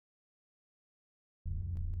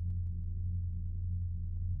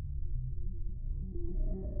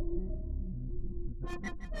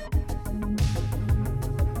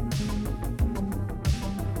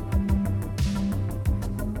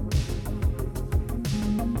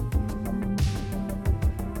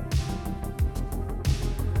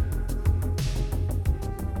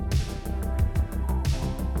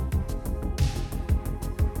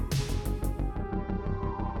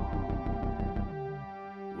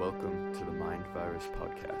Welcome to the Mind Virus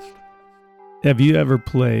Podcast. Have you ever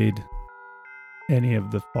played any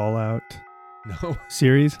of the Fallout No,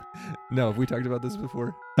 series? no. Have we talked about this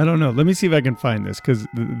before? I don't know. Let me see if I can find this, because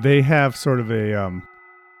they have sort of a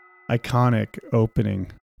iconic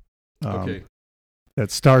opening Okay.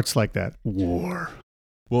 that starts like that. War.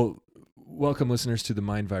 Well, welcome listeners to the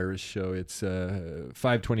Mind Virus Show. It's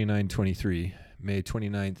 5/29/23, May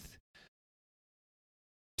 29th,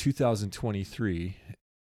 2023,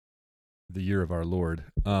 the year of our Lord.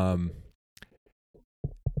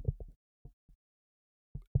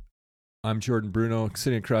 I'm Jordan Bruno.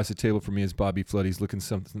 Sitting across the table from me is Bobby Flood. He's looking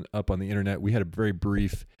something up on the internet. We had a very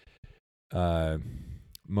brief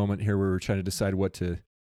moment here where we were trying to decide what to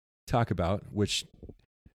talk about, which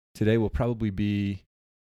today will probably be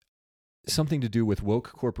something to do with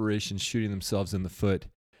woke corporations shooting themselves in the foot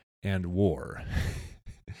and war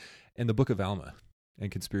and the Book of Alma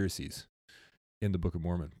and conspiracies in the Book of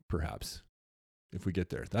Mormon, perhaps, if we get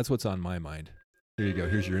there. That's what's on my mind. Here you go.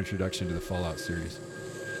 Here's your introduction to the Fallout series.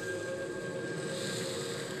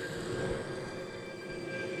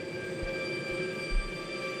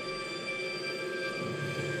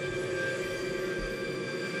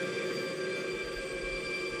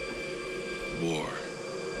 War.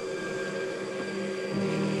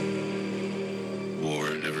 War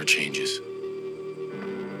never changes.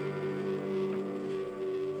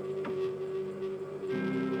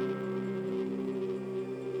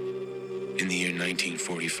 In the year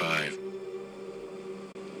 1945,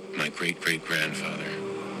 my great-great-grandfather,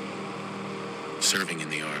 serving in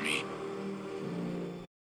the army.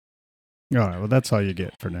 All right. Well, that's all you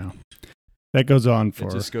get for now. That goes on for.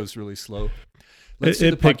 It just goes really slow. Let's do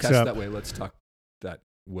It the picks podcast up. that way. Let's talk that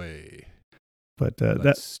way. But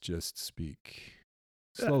Let's just speak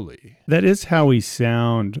slowly. that is how we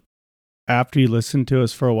sound after you listen to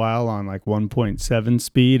us for a while on like 1.7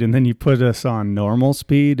 speed, and then you put us on normal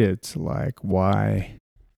speed. It's like, why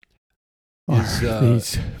are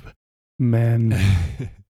these men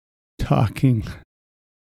talking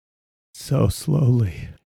so slowly?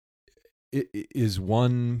 Is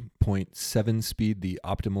 1.7 speed the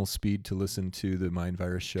optimal speed to listen to the Mind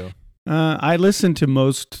Virus Show? I listen to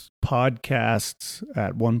most podcasts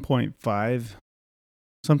at 1.5,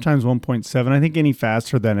 sometimes 1.7. I think any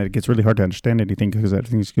faster than it gets really hard to understand anything because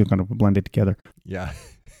everything's kind of blended together. Yeah.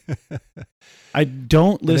 I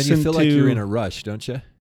don't And then listen you feel to. like you're in a rush, don't you?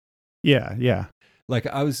 Yeah. Like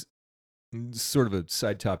I was sort of a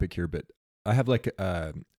side topic here, but I have like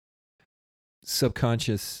a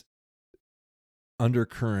subconscious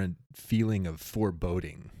undercurrent feeling of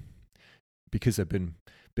foreboding because I've been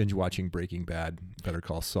binge watching Breaking Bad, Better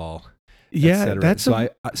Call Saul, Yeah, etc. that's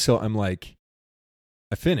So I'm like,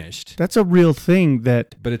 I finished, that's a real thing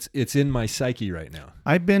that but it's in my psyche right now.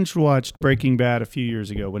 I binge watched Breaking Bad a few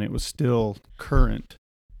years ago when it was still current.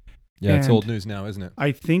 Yeah, it's And old news now, isn't it?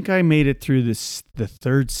 I think I made it through the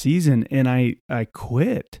third season, and I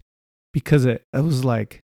quit because I was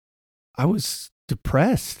like, I was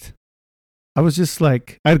depressed. I was just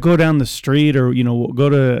like, I'd go down the street or, go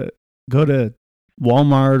to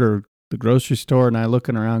Walmart or the grocery store, and I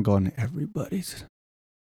looking around going,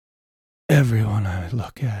 everyone I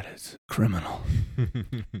look at is criminal.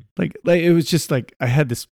 like it was just like, I had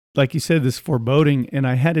this, like you said, this foreboding, and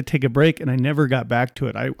I had to take a break, and I never got back to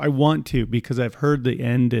it. I want to, because I've heard the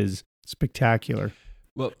end is spectacular.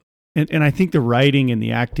 Well, and I think the writing and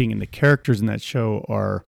the acting and the characters in that show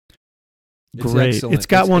are great. excellent. It's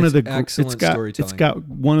got one of the excellent storytelling. It's got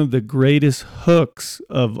one of the greatest hooks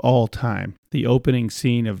of all time. The opening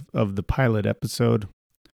scene of the pilot episode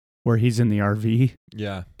where he's in the RV.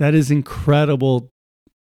 Yeah. That is incredible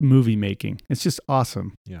movie making. It's just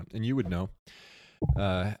awesome. Yeah, and you would know,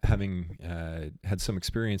 having had some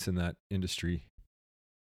experience in that industry.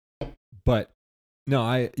 But no,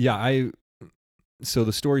 so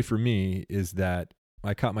the story for me is that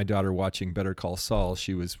I caught my daughter watching Better Call Saul.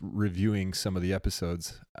 She was reviewing some of the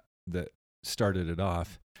episodes that started it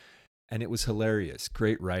off, and it was hilarious.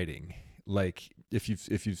 Great writing. Like if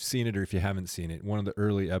you've seen it or if you haven't seen it, one of the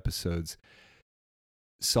early episodes,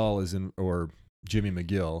 Saul is in, or Jimmy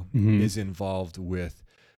McGill is involved with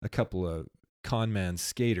a couple of con man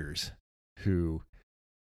skaters who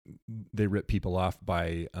they rip people off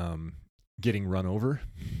by getting run over.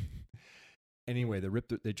 Anyway,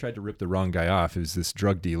 they tried to rip the wrong guy off. It was this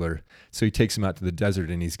drug dealer. So he takes him out to the desert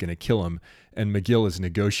and he's going to kill him. And McGill is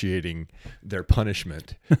negotiating their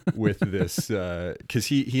punishment with this, because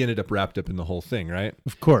he ended up wrapped up in the whole thing, right?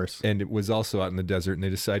 Of course. And it was also out in the desert, and they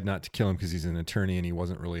decide not to kill him because he's an attorney and he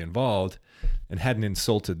wasn't really involved and hadn't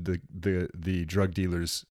insulted the drug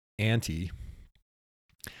dealer's auntie.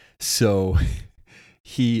 So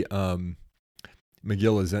he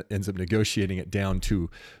McGill ends up negotiating it down to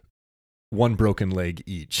one broken leg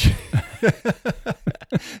each.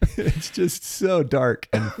 It's just so dark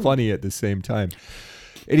and funny at the same time.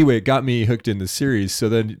 Anyway, it got me hooked in the series. So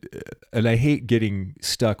then, and I hate getting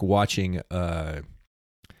stuck watching a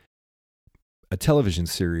television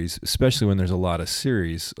series, especially when there's a lot of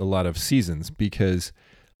seasons, because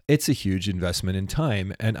it's a huge investment in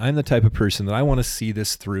time. And I'm the type of person that I want to see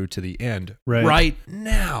this through to the end right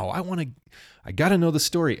now. I got to know the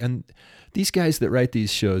story. And these guys that write these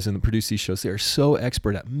shows and produce these shows, they are so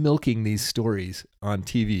expert at milking these stories on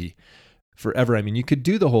TV forever. I mean, you could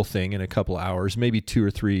do the whole thing in a couple hours, maybe 2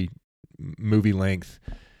 or 3 movie length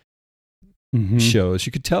shows.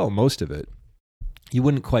 You could tell most of it. You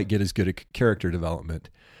wouldn't quite get as good a character development,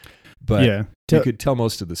 but you could tell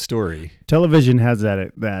most of the story. Television has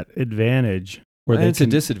that advantage. And it's a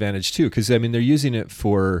disadvantage too, because I mean, they're using it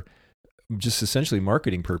for just essentially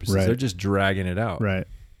marketing purposes. Right. They're just dragging it out. Right.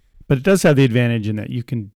 But it does have the advantage in that you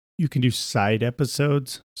can do side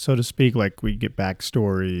episodes, so to speak, like we get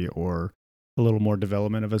backstory or a little more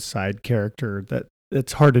development of a side character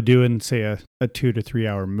that's hard to do in, say, a 2 to 3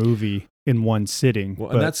 hour movie in one sitting.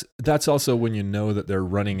 Well, and that's also when you know that they're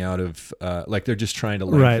running out of, like they're just trying to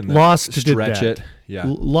lengthen Lost stretch did that. it. Yeah.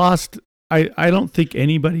 Lost, I don't think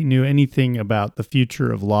anybody knew anything about the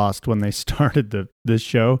future of Lost when they started this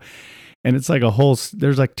show. And it's like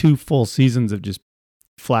there's like 2 full seasons of just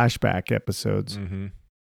flashback episodes. Mm-hmm.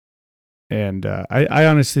 And I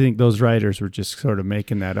honestly think those writers were just sort of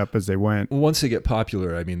making that up as they went. Once they get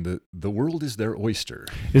popular, I mean, the world is their oyster.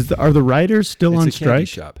 Are the writers still on a strike? Candy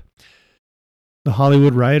shop. The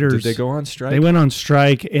Hollywood writers. Did they go on strike? They went on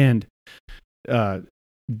strike, and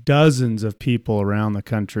dozens of people around the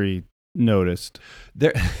country noticed.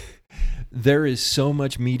 There is so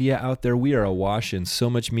much media out there. We are awash in so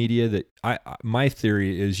much media that my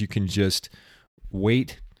theory is you can just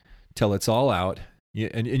wait till it's all out.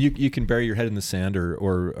 And you can bury your head in the sand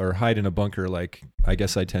or hide in a bunker like I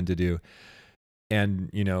guess I tend to do. And,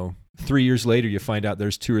 3 years later, you find out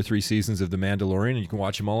there's 2 or 3 seasons of The Mandalorian and you can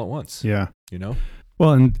watch them all at once. Yeah.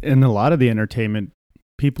 Well, and a lot of the entertainment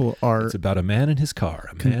people are... It's about a man and his car,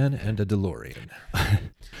 a man and a DeLorean. A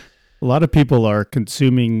lot of people are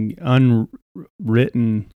consuming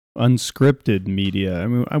unwritten, unscripted media. I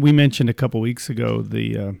mean, we mentioned a couple weeks ago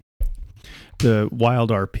the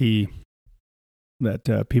Wild RP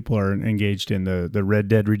that people are engaged in, the Red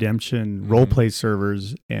Dead Redemption role play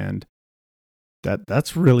servers, and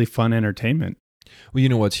that's really fun entertainment. Well, you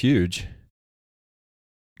know what's huge?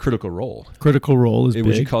 Critical Role. Critical Role is big.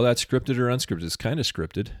 Would you call that scripted or unscripted? It's kind of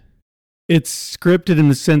scripted. It's scripted in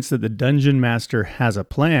the sense that the dungeon master has a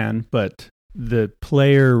plan, but the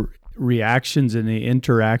player reactions and the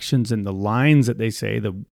interactions and the lines that they say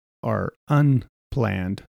are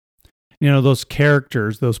unplanned. Those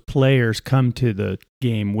characters, those players come to the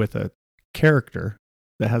game with a character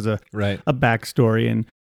that has a backstory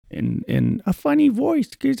and a funny voice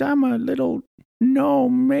because I'm a little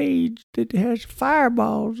gnome mage that has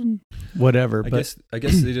fireballs and whatever. I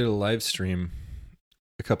guess they did a live stream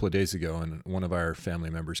a couple of days ago, and one of our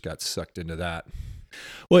family members got sucked into that.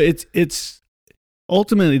 Well, it's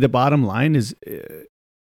ultimately the bottom line is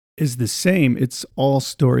the same. It's all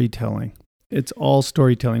storytelling. It's all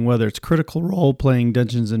storytelling, whether it's Critical Role playing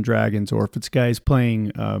Dungeons and Dragons, or if it's guys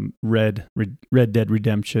playing Red Dead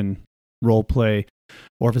Redemption role play,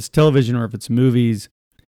 or if it's television, or if it's movies.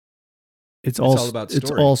 It's all about story.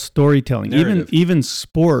 It's all storytelling. Even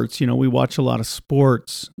sports. We watch a lot of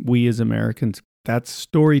sports. We as Americans, that's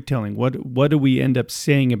storytelling. What do we end up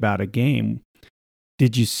saying about a game?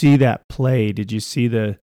 Did you see that play? Did you see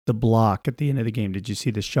the block at the end of the game? Did you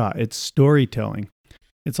see the shot? It's storytelling.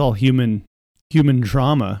 It's all human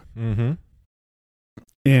drama. Mm-hmm.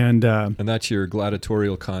 And that's your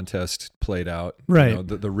gladiatorial contest played out. Right.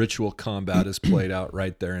 The ritual combat is played out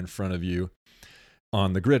right there in front of you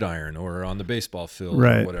on the gridiron or on the baseball field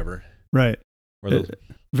or whatever. Right.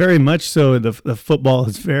 Very much so. The football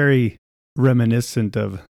is very reminiscent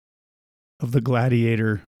of the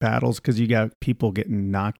gladiator battles because you got people getting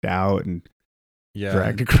knocked out and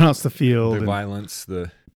dragged across the field. The violence,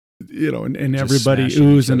 and everybody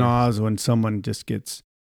oohs and ahs when someone just gets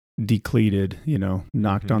decleated,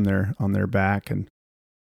 knocked on their back. And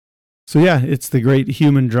So yeah, it's the great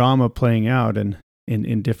human drama playing out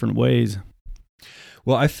in different ways.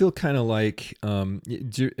 Well, I feel kind of like, have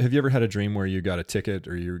you ever had a dream where you got a ticket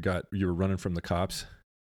or you were running from the cops,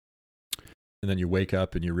 and then you wake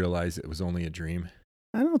up and you realize it was only a dream?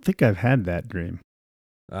 I don't think I've had that dream.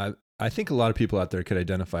 I think a lot of people out there could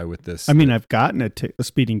identify with this. I mean, I've gotten a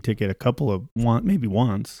speeding ticket maybe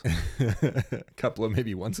once. A couple of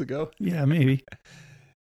maybe once ago. Yeah, maybe.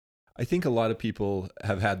 I think a lot of people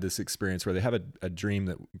have had this experience where they have a dream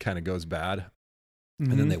that kind of goes bad,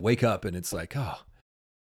 and then they wake up and it's like, oh,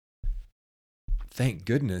 thank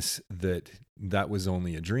goodness that was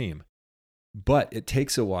only a dream. But it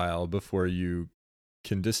takes a while before you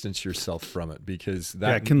can distance yourself from it, because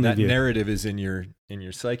that narrative is in your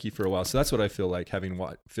psyche for a while. So that's what I feel like having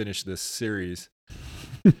finished this series.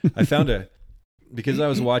 I found because I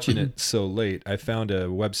was watching it so late, I found a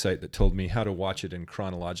website that told me how to watch it in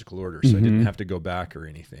chronological order, so I didn't have to go back or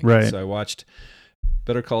anything. Right. So I watched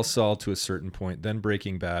Better Call Saul to a certain point, then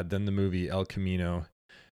Breaking Bad, then the movie El Camino,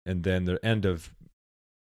 and then the end of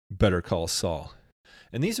Better Call Saul.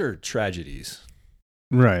 And these are tragedies.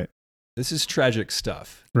 Right. This is tragic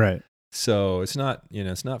stuff. Right. So it's not,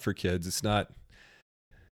 it's not for kids. It's not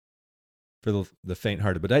for the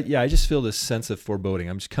faint-hearted. But I just feel this sense of foreboding.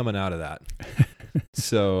 I'm just coming out of that.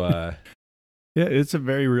 So yeah, it's a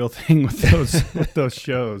very real thing with those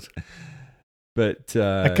shows. But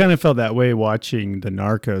I kind of felt that way watching the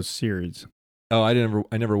Narcos series. Oh, I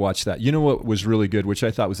never watched that. You know what was really good, which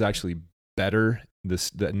I thought was actually better?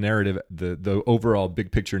 The narrative, the overall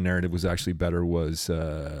big picture narrative was actually better, was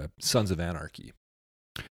Sons of Anarchy.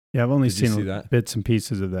 Yeah, I've only Did you see seen that? Bits and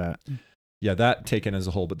pieces of that. Yeah, that taken as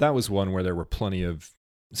a whole, but that was one where there were plenty of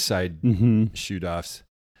side shoot-offs.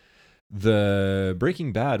 The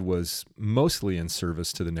Breaking Bad was mostly in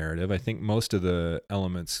service to the narrative. I think most of the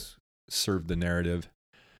elements served the narrative.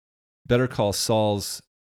 Better Call Saul's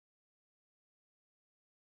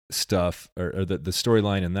stuff, or the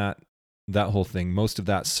storyline in that whole thing, most of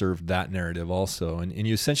that served that narrative also. And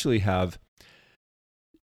you essentially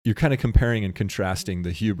you're kind of comparing and contrasting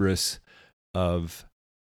the hubris of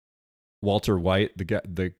Walter White,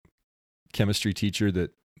 the chemistry teacher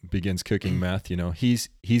that begins cooking meth.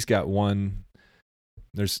 He's got one,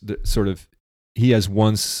 he has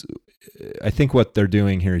one. I think what they're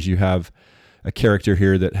doing here is you have a character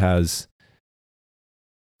here that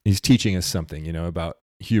he's teaching us something, about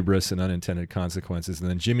hubris and unintended consequences. And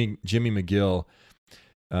then Jimmy McGill,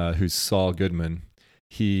 who's Saul Goodman,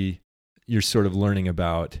 you're sort of learning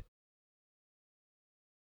about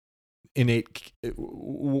innate,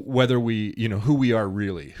 whether we, who we are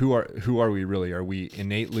really, who are we really? Are we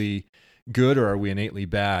innately good or are we innately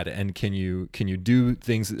bad? And can you do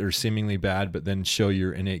things that are seemingly bad, but then show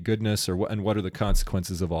your innate goodness, and what are the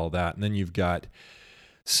consequences of all that? And then you've got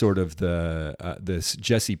sort of this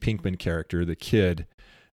Jesse Pinkman character, the kid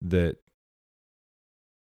that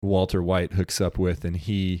Walter White hooks up with, and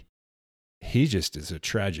he just is a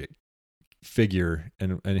tragic figure,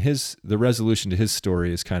 and the resolution to his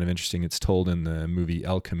story is kind of interesting. It's told in the movie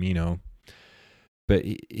El Camino, but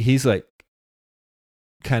he's like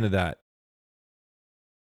kind of that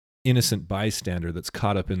innocent bystander that's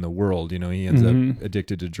caught up in the world. He ends up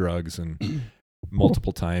addicted to drugs and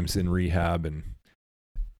multiple times in rehab, and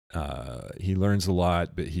he learns a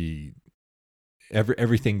lot, but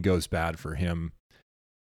everything goes bad for him,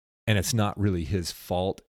 and it's not really his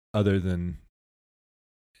fault, other than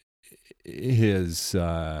his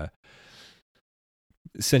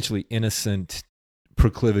essentially innocent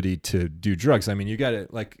proclivity to do drugs. I mean, you got to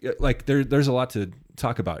there's a lot to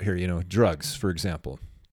talk about here. Drugs, for example.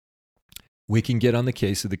 We can get on the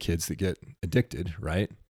case of the kids that get addicted,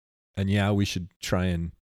 right? And yeah, we should try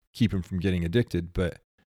and keep them from getting addicted, but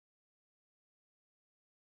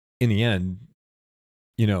in the end,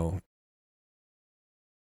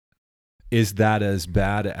 is that as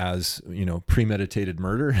bad as, premeditated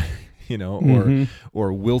murder,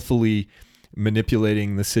 or willfully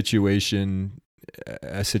manipulating the situation,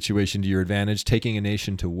 a situation to your advantage, taking a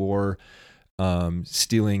nation to war,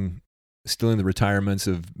 stealing the retirements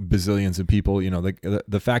of bazillions of people?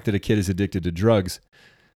 The fact that a kid is addicted to drugs,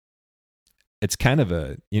 it's kind of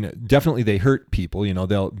definitely they hurt people.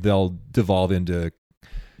 They'll devolve into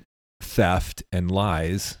theft and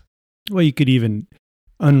lies. Well, you could even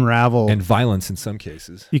unravel, and violence in some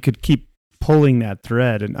cases. You could keep pulling that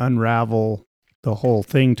thread and unravel the whole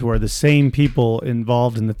thing to where the same people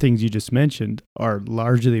involved in the things you just mentioned are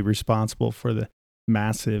largely responsible for the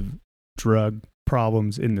massive drug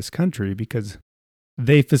problems in this country, because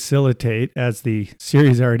they facilitate, as the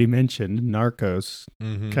series already mentioned, Narcos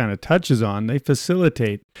Mhm. kind of touches on, they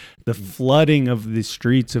facilitate the flooding of the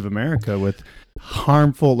streets of America with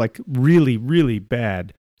harmful, like really, really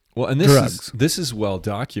bad Well, and drugs. this is well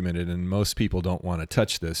documented, and most people don't want to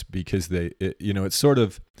touch this because it's sort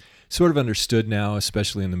of understood now,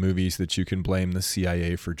 especially in the movies, that you can blame the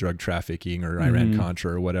CIA for drug trafficking or Iran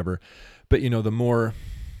Contra or whatever. But the more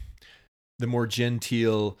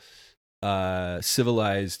genteel,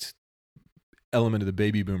 civilized element of the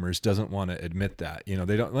baby boomers doesn't want to admit that.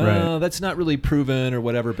 They don't. Well, that's not really proven or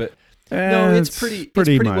whatever. But no, it's pretty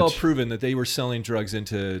well proven that they were selling drugs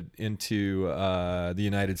into the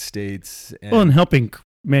United States. And helping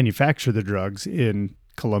manufacture the drugs in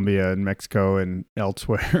Colombia and Mexico and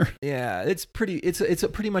elsewhere. Yeah, it's pretty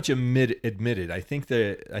much admitted. I think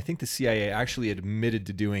the CIA actually admitted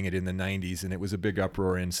to doing it in the 90s, and it was a big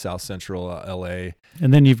uproar in South Central LA.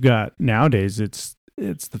 And then you've got nowadays it's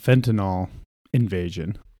the fentanyl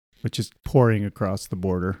invasion, which is pouring across the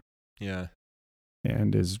border. Yeah.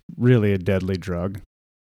 And is really a deadly drug.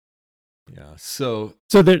 Yeah. So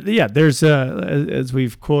there's as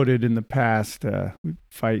we've quoted in the past, we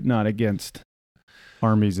fight not against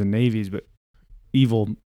armies and navies, but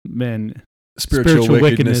evil men, spiritual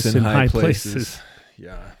wickedness in high places.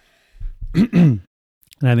 Yeah. And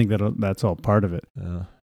I think that's all part of it.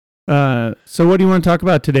 So what do you want to talk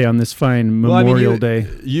about today on this fine Memorial Day?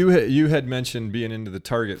 You had mentioned being into the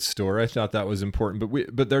Target store. I thought that was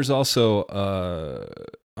important, but there's also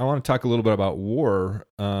I want to talk a little bit about war.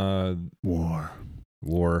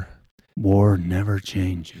 War never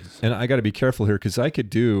changes. And I got to be careful here because I think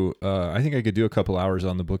I could do a couple hours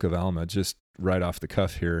on the Book of Alma just right off the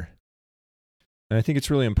cuff here. And I think it's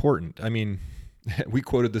really important. I mean, we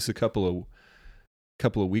quoted this a couple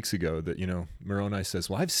of weeks ago that, Moroni says,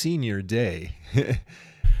 well, I've seen your day.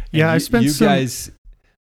 Yeah, I spent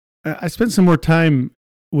some more time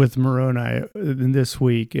with Moroni this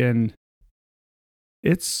week, and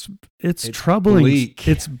it's troubling. Bleak.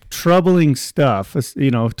 It's troubling stuff.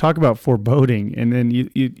 Talk about foreboding. And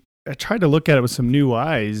then I tried to look at it with some new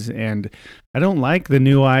eyes, and I don't like the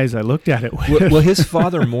new eyes I looked at it with. Well, his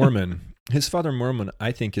father Mormon,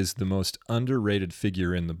 I think, is the most underrated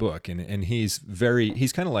figure in the book. And he's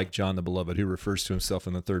kind of like John the Beloved, who refers to himself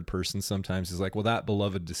in the third person sometimes. He's like, well, that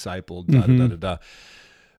beloved disciple,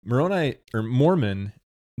 Moroni, or Mormon,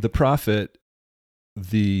 the prophet,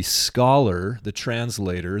 the scholar, the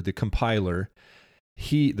translator, the compiler,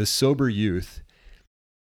 the sober youth,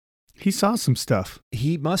 he saw some stuff.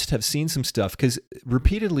 He must have seen some stuff, because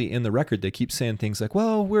repeatedly in the record, they keep saying things like,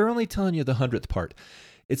 well, we're only telling you the 100th part.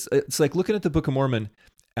 It's like looking at the Book of Mormon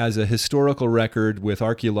as a historical record with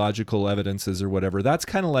archaeological evidences or whatever. That's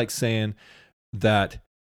kind of like saying that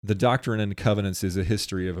the Doctrine and Covenants is a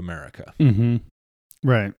history of America. Mm-hmm.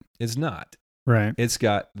 Right. It's not. Right. It's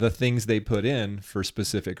got the things they put in for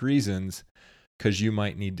specific reasons because you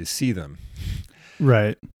might need to see them.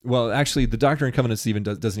 Right. Well, actually, the Doctrine and Covenants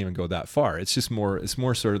doesn't even go that far. It's just more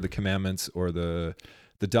sort of the commandments or the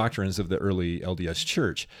doctrines of the early LDS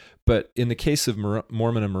church. But in the case of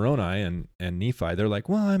Mormon and Moroni and Nephi, they're like,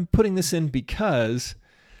 well, I'm putting this in because,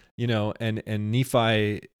 and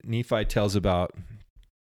Nephi tells about,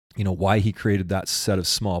 why he created that set of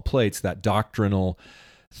small plates, that doctrinal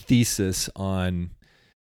thesis on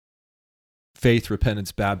faith,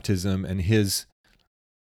 repentance, baptism, and his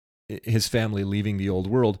family leaving the old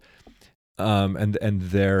world, and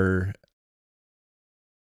their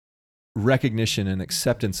recognition and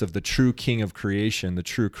acceptance of the true King of creation, the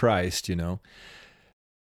true Christ.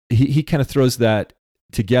 He kind of throws that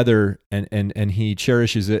together and he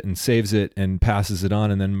cherishes it and saves it and passes it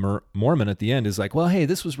on. And then Mormon at the end is like, well, hey,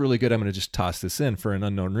 this was really good. I'm going to just toss this in for an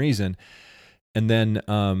unknown reason. And then,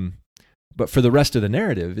 but for the rest of the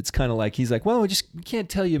narrative, it's kind of like, he's like, well, we can't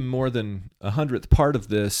tell you more than 100th part of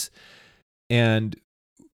this. And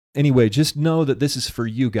anyway, just know that this is for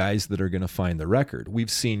you guys that are going to find the record.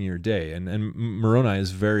 We've seen your day. And Moroni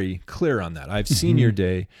is very clear on that. I've seen your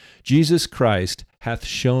day. Jesus Christ hath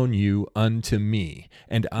shown you unto me,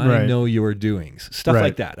 and I know your doings. Stuff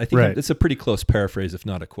like that. I think it's a pretty close paraphrase, if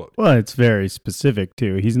not a quote. Well, it's very specific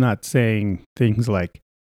too. He's not saying things like,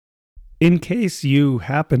 in case you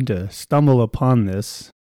happen to stumble upon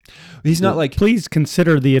this, he's not like, please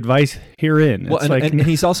consider the advice herein. Well, and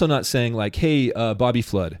he's also not saying like, hey, Bobby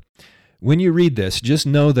Flood, when you read this, just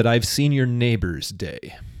know that I've seen your neighbor's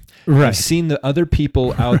day. Right. I've seen the other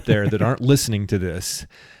people out there that aren't listening to this,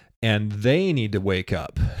 and they need to wake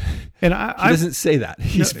up. And he doesn't say that.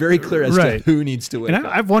 He's very clear as to who needs to wake up. And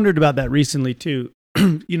I've wondered about that recently too.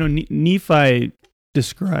 Nephi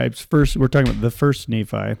describes, first, we're talking about the first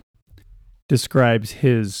Nephi, describes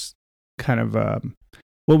his kind of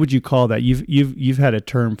what would you call that? You've had a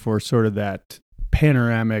term for sort of that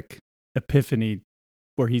panoramic epiphany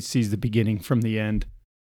where he sees the beginning from the end,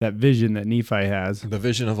 that vision that Nephi has. The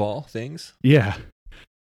vision of all things. Yeah.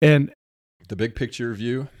 And the big picture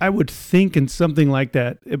view. I would think in something like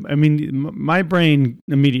that. I mean, my brain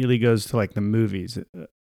immediately goes to like the movies,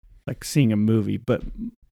 like seeing a movie, but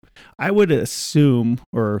I would assume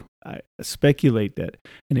or I speculate that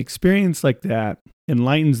an experience like that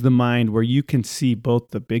enlightens the mind where you can see both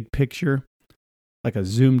the big picture, like a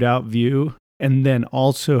zoomed out view, and then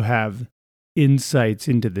also have insights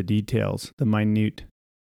into the details, the minute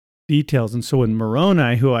details. And so when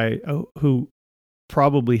Moroni, who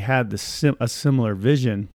probably had a similar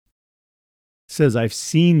vision, says, "I've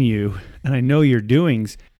seen you and I know your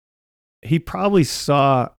doings," he probably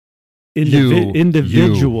saw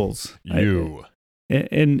individuals.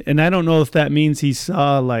 And I don't know if that means he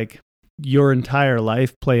saw like your entire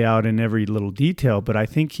life play out in every little detail, but I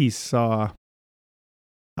think he saw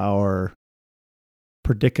our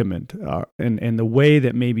predicament and the way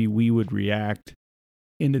that maybe we would react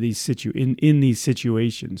into these in these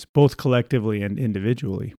situations, both collectively and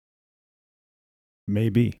individually.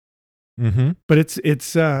 Maybe. Mm-hmm. But it's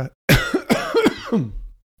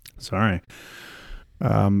sorry.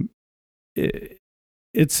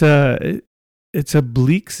 It's a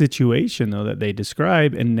bleak situation though that they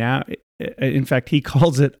describe, and now, in fact, he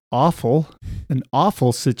calls it an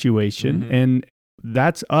awful situation, mm-hmm. and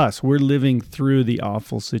that's us. We're living through the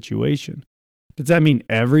awful situation. Does that mean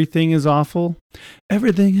everything is awful?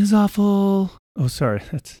 Everything is awful. Oh, sorry,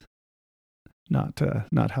 that's not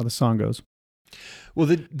how the song goes.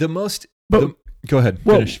 Well, the most. But, go ahead.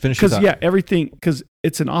 Finish. Because everything. Because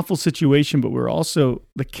it's an awful situation, but we're also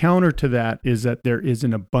the counter to that is that there is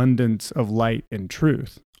an abundance of light and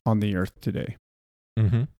truth on the earth today.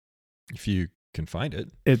 Mm-hmm. If you can find it,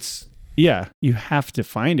 you have to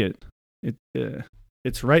find it.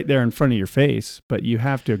 It's right there in front of your face, but you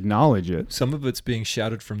have to acknowledge it. Some of it's being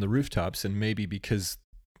shouted from the rooftops, and maybe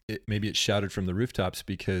it's shouted from the rooftops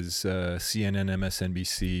because CNN,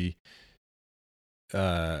 MSNBC,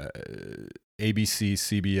 ABC,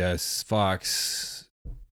 CBS, Fox,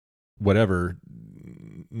 whatever.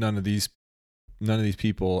 None of these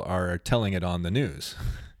people are telling it on the news.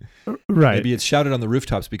 Right. Maybe it's shouted on the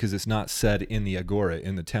rooftops because it's not said in the agora,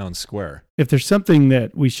 in the town square. If there's something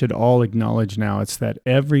that we should all acknowledge now, it's that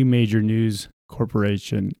every major news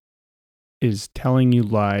corporation is telling you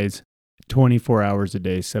lies 24 hours a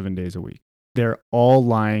day, 7 days a week. They're all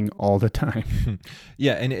lying all the time.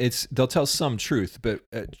 Yeah, and they'll tell some truth, but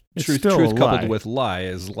truth coupled with lie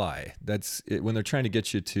is lie. That's it, when they're trying to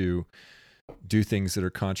get you to do things that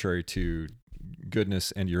are contrary to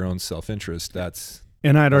goodness and your own self-interest.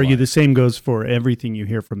 And I'd argue the same goes for everything you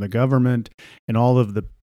hear from the government and all of the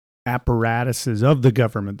apparatuses of the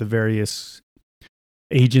government, the various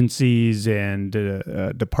agencies and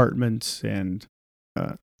departments and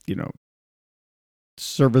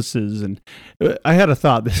services. And I had a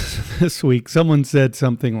thought this week. Someone said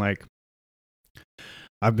something like,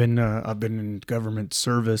 I've been in government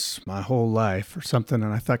service my whole life or something,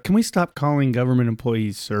 and I thought, can we stop calling government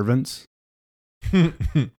employees servants?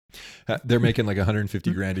 They're making like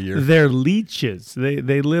 $150,000 a year. They're leeches.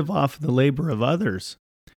 They live off the labor of others.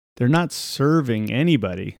 They're not serving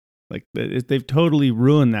anybody. Like they've totally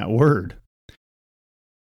ruined that word.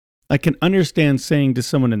 I can understand saying to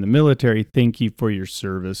someone in the military, "Thank you for your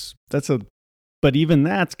service." But even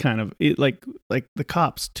that's kind of like the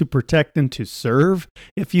cops, to protect and to serve.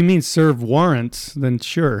 If you mean serve warrants, then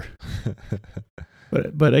sure.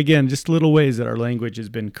 But again, just little ways that our language has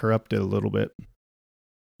been corrupted a little bit.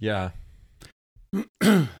 Yeah.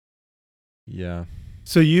 Yeah.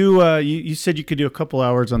 So you said you could do a couple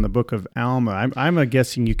hours on the Book of Alma. I'm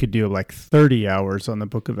guessing you could do like 30 hours on the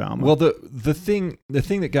Book of Alma. Well, the thing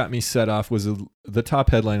that got me set off was the top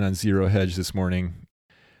headline on Zero Hedge this morning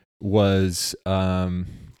was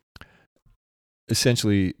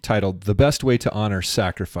essentially titled "The Best Way to Honor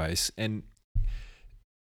Sacrifice." And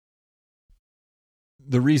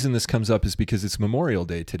the reason this comes up is because it's Memorial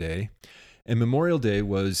Day today. And Memorial Day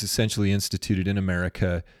was essentially instituted in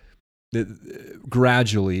America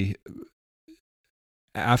gradually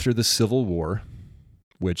after the Civil War,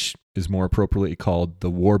 which is more appropriately called the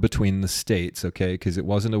War Between the States, okay? Because it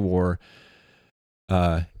wasn't a war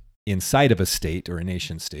inside of a state or a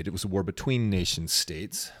nation state. It was a war between nation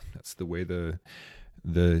states. That's the way the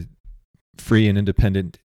free and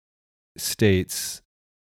independent states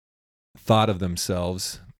thought of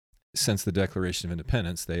themselves since the Declaration of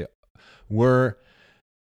Independence. They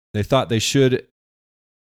thought they should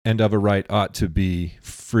and of a right ought to be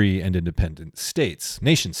free and independent states,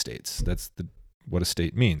 nation states. That's what a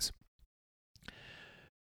state means.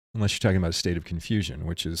 Unless you're talking about a state of confusion,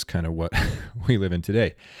 which is kind of what we live in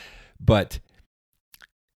today. But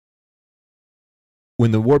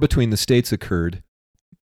when the war between the states occurred,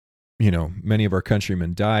 many of our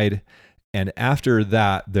countrymen died. And after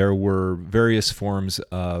that, there were various forms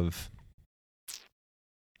of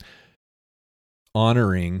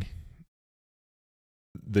honoring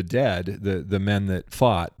the dead, the men that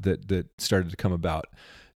fought, that started to come about.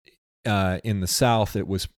 In the South, it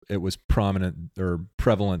was prominent or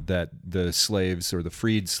prevalent that the slaves or the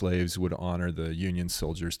freed slaves would honor the Union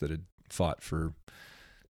soldiers that had fought for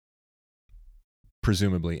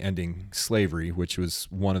presumably ending slavery, which was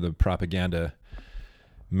one of the propaganda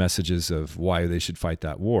messages of why they should fight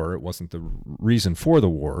that war. It wasn't the reason for the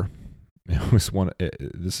war. It was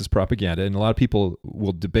this is propaganda, and a lot of people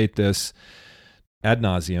will debate this ad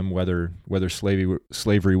nauseum whether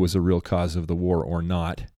slavery was a real cause of the war or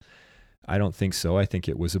not. I don't think so. I think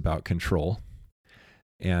it was about control.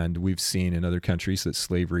 And we've seen in other countries that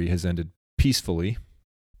slavery has ended peacefully.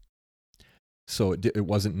 So it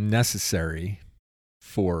wasn't necessary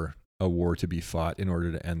for a war to be fought in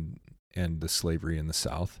order to end the slavery in the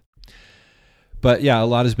South. But yeah, a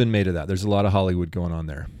lot has been made of that. There's a lot of Hollywood going on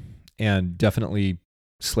there. And definitely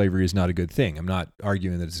slavery is not a good thing. I'm not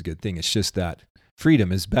arguing that it's a good thing. It's just that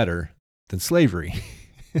freedom is better than slavery.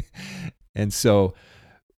 And so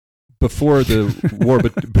before the war,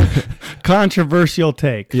 controversial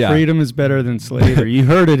take. Yeah. Freedom is better than slavery. You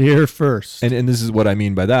heard it here first. And this is what I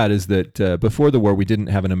mean by that, is that before the war, we didn't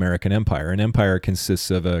have an American empire. An empire consists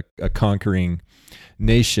of a conquering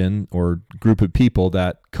nation or group of people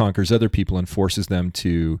that conquers other people and forces them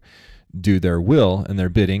to do their will and their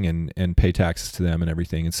bidding and pay taxes to them and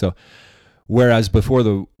everything. And so, whereas before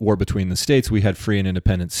the war between the states, we had free and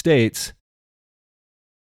independent states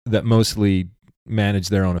that mostly managed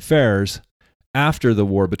their own affairs. After the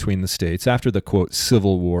war between the states, after the, quote,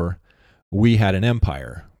 Civil War, we had an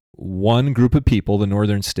empire. One group of people, the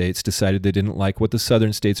northern states, decided they didn't like what the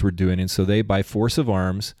southern states were doing, and so they, by force of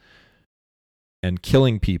arms and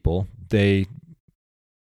killing people, they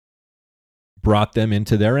brought them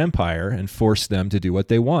into their empire and forced them to do what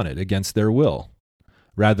they wanted against their will,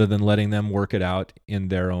 rather than letting them work it out in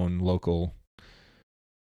their own local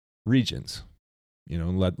regions.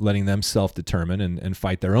 Letting them self-determine and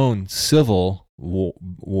fight their own civil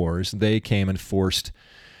wars. They came and forced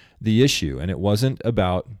the issue, and it wasn't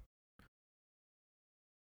about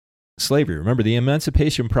slavery. Remember, the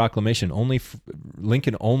Emancipation Proclamation,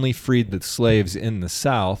 Lincoln only freed the slaves in the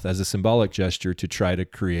South as a symbolic gesture to try to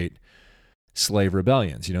create slave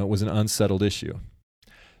rebellions. It was an unsettled issue.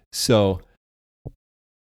 So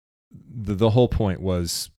the whole point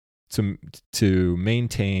was to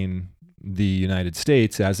maintain the United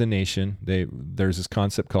States as a nation. There's this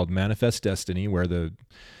concept called manifest destiny, where the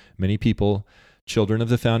many people, children of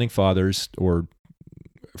the founding fathers, or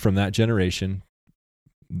from that generation,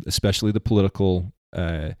 especially the political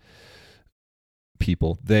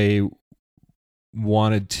people, they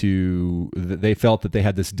felt that they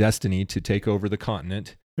had this destiny to take over the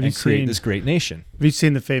continent and create this great nation. Have you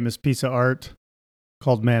seen the famous piece of art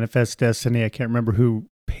called Manifest Destiny? I can't remember who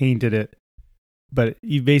painted it, but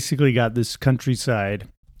you basically got this countryside,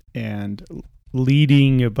 and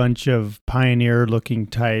leading a bunch of pioneer-looking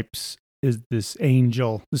types is this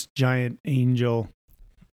giant angel,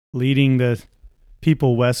 leading the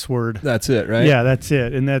people westward. That's it, right? Yeah, that's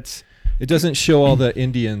it. And it doesn't show all the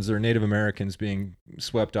Indians or Native Americans being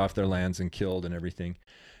swept off their lands and killed and everything.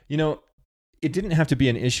 It didn't have to be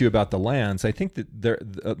an issue about the lands. I think that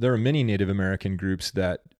there are many Native American groups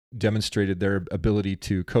that demonstrated their ability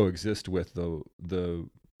to coexist with the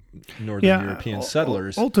Northern European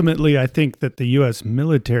settlers. Ultimately, I think that the U.S.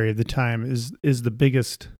 military at the time is the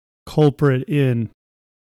biggest culprit in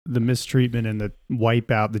the mistreatment and the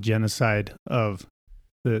wipeout, the genocide of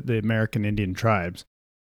the American Indian tribes.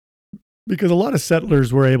 Because a lot of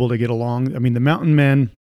settlers were able to get along. I mean, the mountain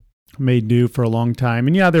men made do for a long time.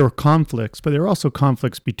 And there were conflicts, but there were also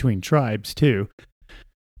conflicts between tribes too.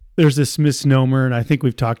 There's this misnomer, and I think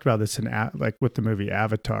we've talked about this with the movie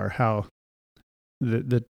Avatar, how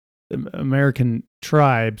the American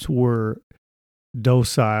tribes were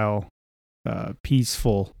docile,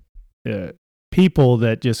 peaceful people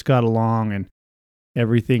that just got along, and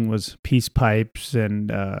everything was peace pipes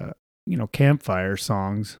and campfire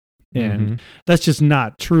songs. And that's just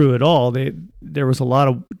not true at all. There was a lot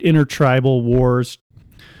of intertribal wars,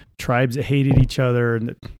 tribes that hated each other,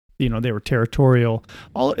 and they were territorial.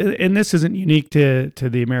 And this isn't unique to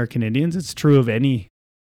the American Indians. It's true of any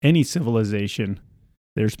civilization.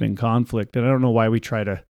 there's been conflict. And I don't know why we try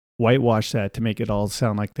to whitewash that to make it all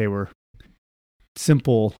sound like they were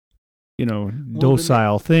simple,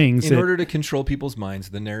 docile things. In order to control people's minds,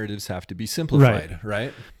 the narratives have to be simplified,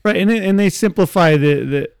 right? Right, and they simplify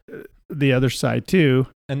the other side too.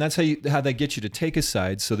 And that's how they get you to take a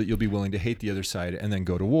side so that you'll be willing to hate the other side and then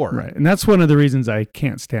go to war. Right, and that's one of the reasons I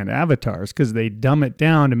can't stand avatars, because they dumb it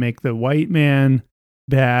down to make the white man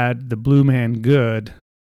bad, the blue man good.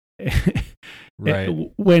 Right.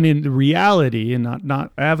 When in reality, and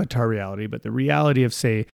not Avatar reality, but the reality of,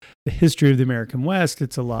 say, the history of the American West,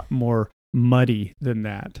 it's a lot more muddy than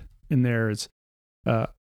that. And there's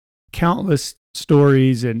countless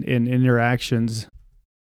stories and interactions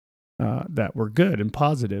that were good and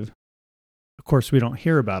positive. Of course, we don't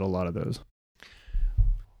hear about a lot of those.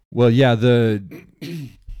 Well, yeah,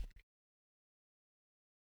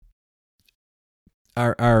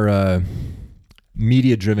 our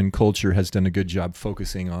media-driven culture has done a good job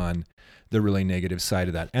focusing on the really negative side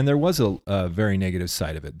of that. And there was a very negative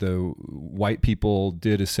side of it. The white people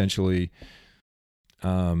did essentially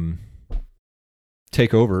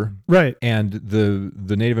take over. Right. And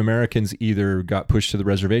the Native Americans either got pushed to the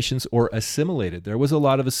reservations or assimilated. There was a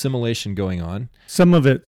lot of assimilation going on. Some of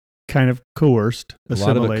it kind of coerced. A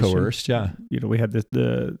lot of it coerced, yeah. We had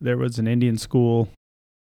there was an Indian school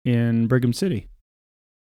in Brigham City.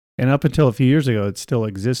 And up until a few years ago, it still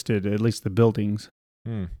existed, at least the buildings.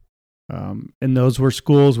 And those were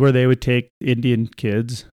schools where they would take Indian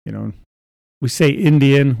kids. We say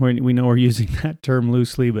Indian when we know we're using that term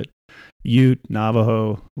loosely, but Ute,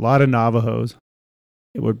 Navajo, a lot of Navajos,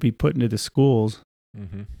 it would be put into the schools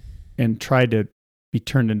and tried to be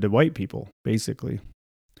turned into white people, basically.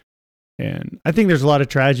 And I think there's a lot of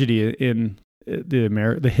tragedy in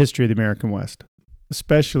the history of the American West,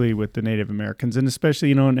 especially with the Native Americans, and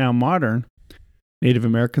especially, now modern Native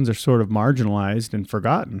Americans are sort of marginalized and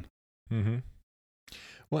forgotten. Mm-hmm.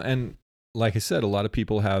 Well, and like I said, a lot of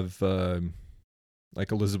people have,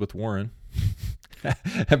 like Elizabeth Warren,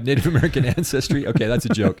 have Native American ancestry. Okay, that's a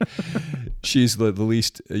joke. She's the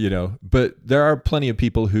least, but there are plenty of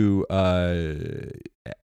people who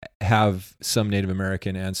have some Native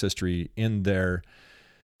American ancestry in their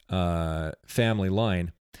family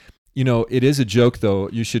line. It is a joke, though.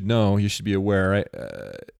 You should be aware.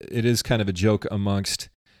 It is kind of a joke amongst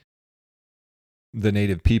the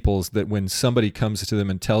native peoples that when somebody comes to them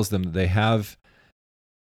and tells them that they have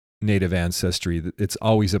native ancestry, it's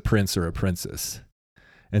always a prince or a princess.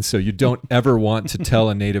 And so you don't ever want to tell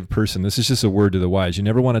a native person, this is just a word to the wise, you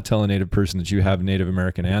never want to tell a native person that you have Native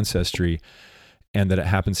American ancestry and that it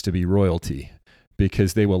happens to be royalty,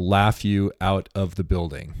 because they will laugh you out of the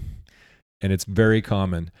building. And it's very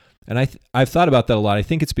common. And I've thought about that a lot. I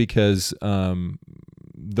think it's because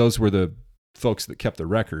those were the folks that kept the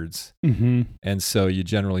records. Mm-hmm. And so you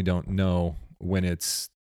generally don't know when it's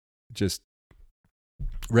just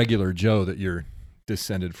regular Joe that you're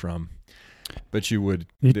descended from. But you would.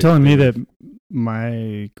 You're telling me that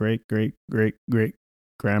my great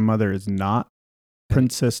grandmother is not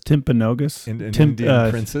Princess Timpanogos? An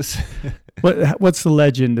Indian princess? What's the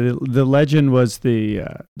legend? The legend was the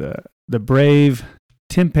brave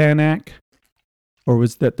Timpanak, or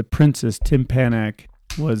was that the Princess Timpanak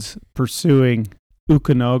was pursuing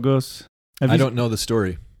Ukanogos? I don't know the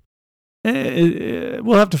story.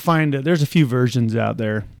 We'll have to find it. There's a few versions out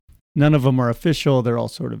there. None of them are official. They're all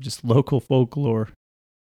sort of just local folklore.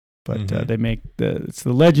 But they make it's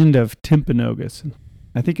the legend of Timpanogos.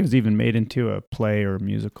 I think it was even made into a play or a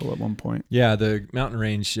musical at one point. Yeah, the mountain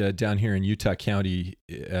range down here in Utah County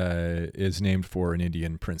is named for an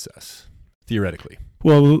Indian princess, theoretically.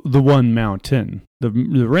 Well, the one mountain. The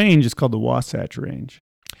range is called the Wasatch Range.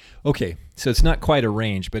 Okay, so it's not quite a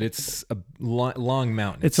range, but it's a long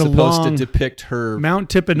mountain. It's supposed to depict her Mount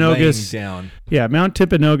Timpanogos laying down. Yeah, Mount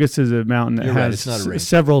Timpanogos is a mountain that You're right, has it's not a range.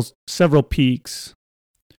 several peaks.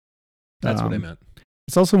 That's what I meant.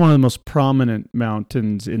 It's also one of the most prominent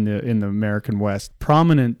mountains in the American West.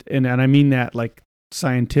 Prominent, and I mean that like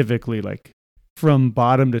scientifically, like from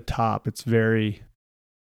bottom to top. It's very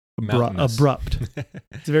abrupt.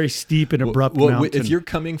 It's a very steep and abrupt mountain. If you're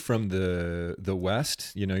coming from the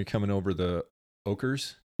west, you're coming over the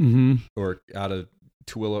Oakers or out of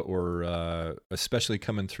Tooele, or especially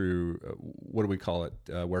coming through, what do we call it,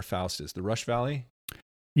 where Faust is, the Rush Valley?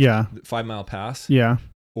 Yeah. 5 Mile Pass? Yeah.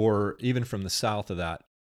 Or even from the south of that,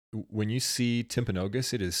 when you see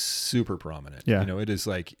Timpanogos, it is super prominent. Yeah. It is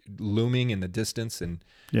like looming in the distance. And,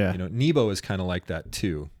 yeah. Nebo is kind of like that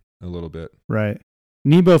too, a little bit. Right.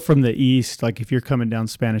 Nebo from the east, like if you're coming down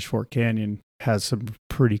Spanish Fork Canyon, has some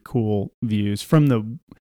pretty cool views. From the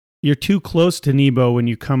you're too close to Nebo when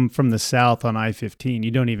you come from the south on I-15.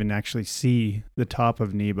 You don't even actually see the top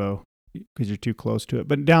of Nebo because you're too close to it.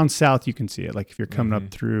 But down south, you can see it. Like if you're coming up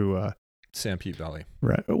through San Pete Valley,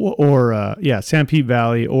 right? Or San Pete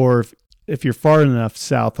Valley, or if you're far enough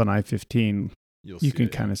south on I-15, you can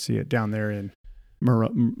kind of see it down there in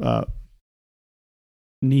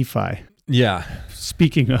Nephi. Yeah.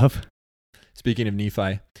 Speaking of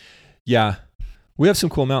Nephi, yeah, we have some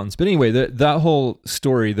cool mountains. But anyway, that whole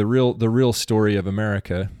story, the real story of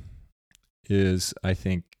America, is, I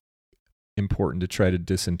think, important to try to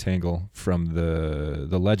disentangle from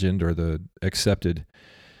the legend or the accepted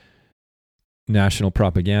national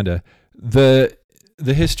propaganda. The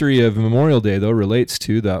history of Memorial Day, though, relates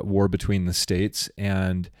to that war between the states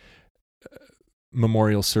and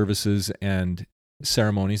memorial services and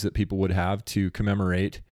ceremonies that people would have to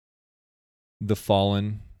commemorate the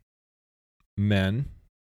fallen men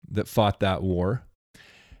that fought that war.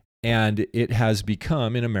 And it has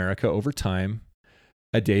become, in America over time,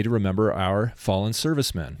 a day to remember our fallen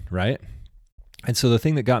servicemen, right? And so the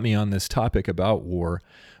thing that got me on this topic about war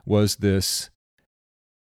was this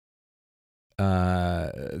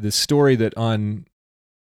story that on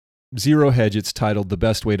Zero Hedge, it's titled "The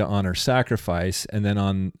Best Way to Honor Sacrifice," and then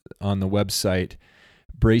on the website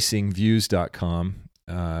bracingviews.com,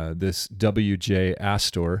 this W.J.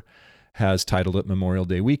 Astor has titled it Memorial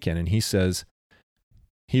Day Weekend, and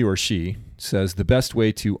he or she says, the best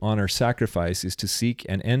way to honor sacrifice is to seek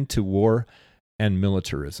an end to war and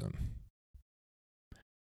militarism.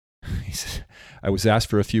 He said, I was asked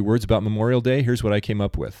for a few words about Memorial Day. Here's what I came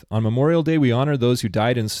up with. On Memorial Day, we honor those who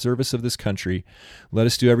died in service of this country. Let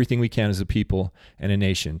us do everything we can as a people and a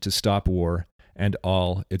nation to stop war and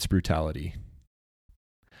all its brutality.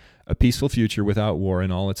 A peaceful future without war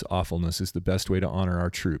and all its awfulness is the best way to honor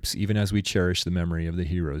our troops, even as we cherish the memory of the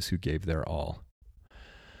heroes who gave their all.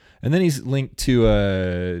 And then he's linked to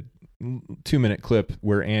a 2-minute clip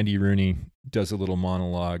where Andy Rooney does a little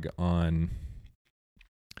monologue on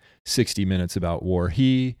 60 Minutes about war.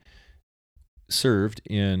 He served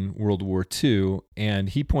in World War II, and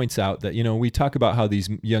he points out that, we talk about how these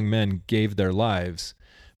young men gave their lives,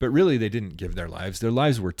 but really they didn't give their lives. Their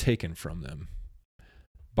lives were taken from them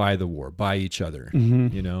by the war, by each other,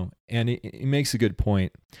 and he makes a good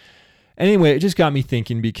point. Anyway, it just got me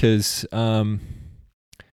thinking because, the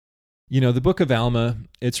Book of Alma,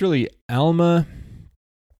 it's really Alma's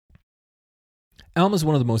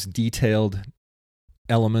one of the most detailed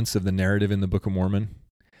elements of the narrative in the Book of Mormon.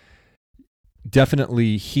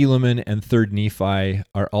 Definitely Helaman and 3rd Nephi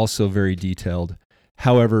are also very detailed.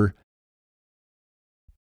 However,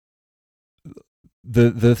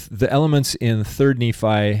 the elements in 3rd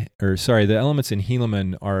Nephi, the elements in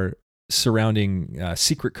Helaman are surrounding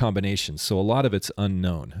secret combinations. So a lot of it's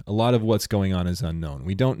unknown. A lot of what's going on is unknown.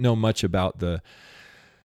 We don't know much about the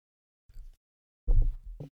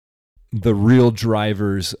real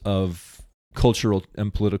drivers of cultural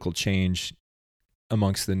and political change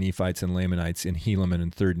amongst the Nephites and Lamanites in Helaman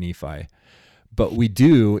and 3rd Nephi. But we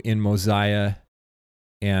do in Mosiah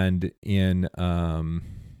and in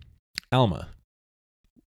Alma.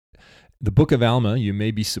 The Book of Alma, you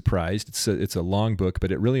may be surprised, it's a long book,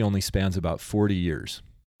 but it really only spans about 40 years.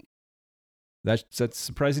 Does that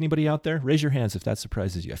surprise anybody out there? Raise your hands if that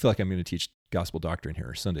surprises you. I feel like I'm going to teach gospel doctrine here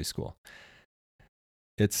or Sunday school.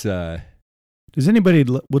 It's would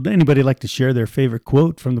anybody like to share their favorite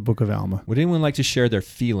quote from the Book of Alma? Would anyone like to share their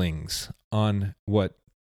feelings on what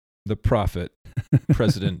the prophet,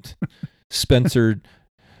 President Spencer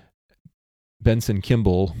Benson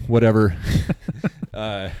Kimball, whatever,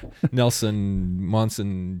 Nelson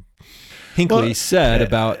Monson Hinckley said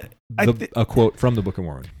about a quote from the Book of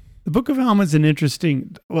Mormon? The Book of Alma is an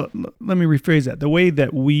interesting, let me rephrase that. The way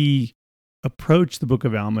that we approach the Book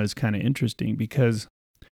of Alma is kind of interesting because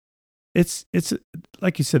it's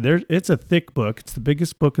like you said, it's a thick book. It's the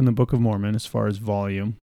biggest book in the Book of Mormon as far as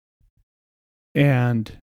volume.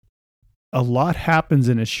 And a lot happens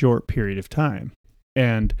in a short period of time.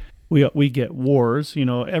 And we get wars.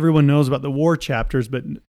 Everyone knows about the war chapters, but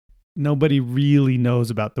nobody really knows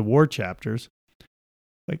about the war chapters.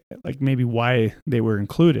 Like maybe why they were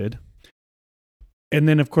included. And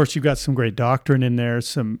then of course you've got some great doctrine in there,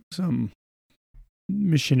 some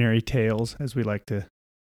missionary tales, as we like to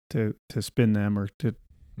spin them, or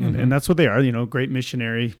and that's what they are, great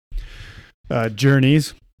missionary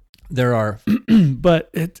journeys. There are, but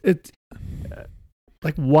it's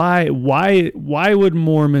like why would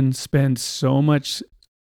Mormons spend so much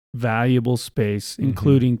valuable space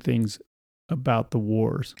including things about the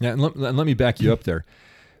wars? Yeah, and let me back you up there.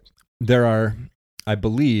 There are, I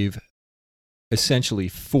believe, essentially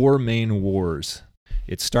 4 main wars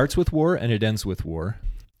It starts with war and it ends with war.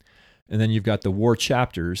 And then you've got the war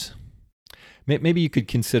chapters. Maybe you could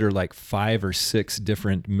consider like 5 or 6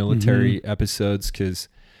 different military episodes, because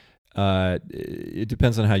it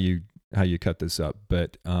depends on how you cut this up.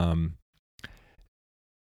 But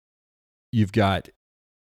you've got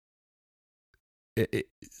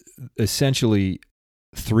essentially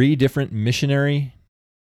 3 different missionary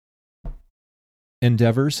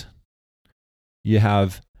endeavors. You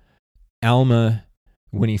have Alma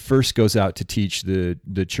when he first goes out to teach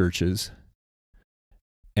the churches,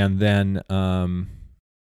 and then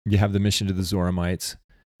you have the mission to the Zoramites,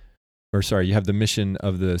 you have the mission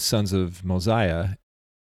of the sons of Mosiah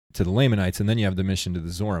to the Lamanites, and then you have the mission to the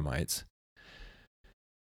Zoramites.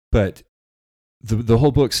 But the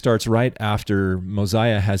whole book starts right after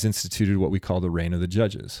Mosiah has instituted what we call the reign of the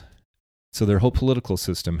judges. So their whole political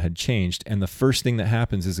system had changed, and the first thing that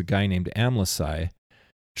happens is a guy named Amlici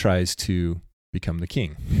tries to become the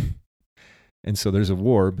king. And so there's a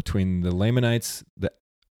war between the Lamanites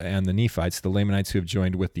and the Nephites, the Lamanites who have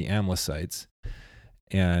joined with the Amlicites,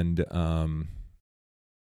 and the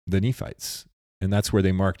Nephites. And that's where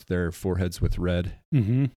they marked their foreheads with red.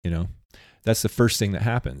 You know, that's the first thing that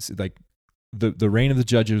happens. Like the reign of the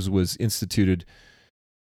judges was instituted.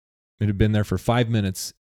 It had been there for 5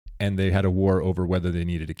 minutes, and they had a war over whether they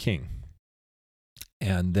needed a king.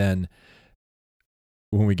 And then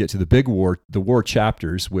when we get to the big war, the war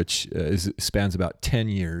chapters, which spans about 10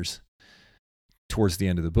 years towards the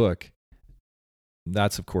end of the book,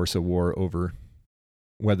 that's, of course, a war over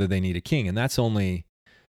whether they need a king. And that's only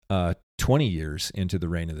 20 years into the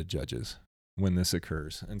reign of the judges when this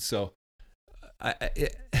occurs. And so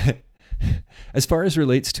as far as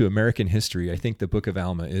relates to American history, I think the Book of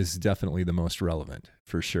Alma is definitely the most relevant,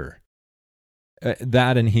 for sure.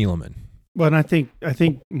 That and Helaman. Well, and I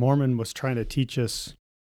think Mormon was trying to teach us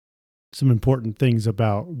some important things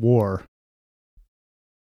about war.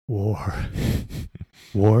 War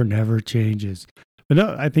never changes. But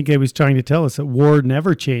no, I think he was trying to tell us that war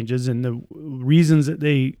never changes, and the reasons that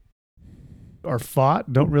they are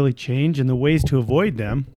fought don't really change, and the ways to avoid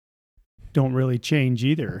them don't really change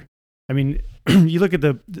either. I mean, you look at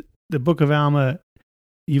the Book of Alma,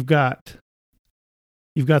 you've got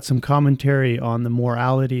some commentary on the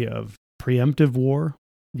morality of preemptive war.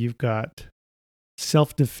 You've got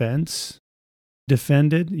self-defense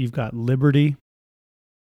defended. You've got liberty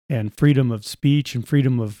and freedom of speech and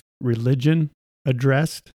freedom of religion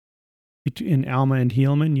addressed in Alma and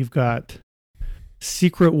Helaman. You've got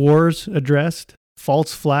secret wars addressed,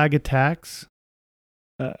 false flag attacks.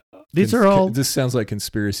 These are all. This sounds like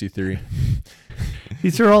conspiracy theory.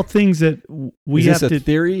 These are all things that we have to. Is this a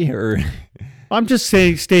theory, or? I'm just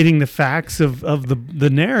stating the facts of the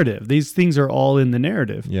narrative. These things are all in the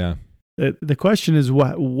narrative. Yeah. The question is,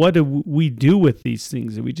 what do we do with these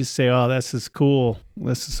things? Do we just say, oh, this is cool.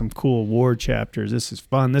 This is some cool war chapters. This is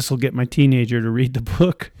fun. This will get my teenager to read the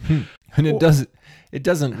book. And it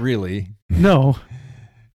doesn't really. No.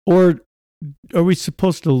 Or are we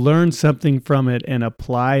supposed to learn something from it and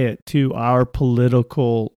apply it to our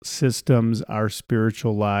political systems, our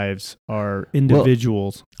spiritual lives, our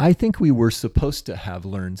individuals? Well, I think we were supposed to have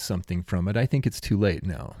learned something from it. I think it's too late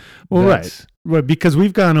now. Well, right, because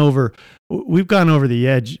we've gone over the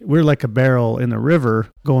edge. We're like a barrel in the river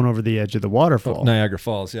going over the edge of the waterfall. Niagara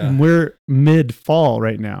Falls, yeah. And we're mid-fall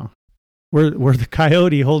right now. We're the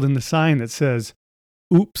coyote holding the sign that says,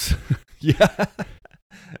 "Oops." Yeah.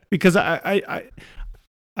 Because I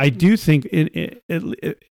do think in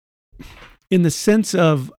the sense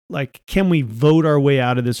of, like, can we vote our way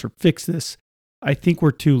out of this or fix this? I think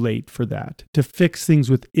we're too late for that, to fix things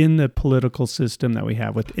within the political system that we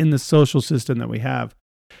have, within the social system that we have.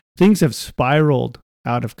 Things have spiraled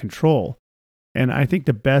out of control. And I think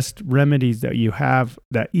the best remedies that you have,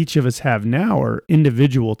 that each of us have now, are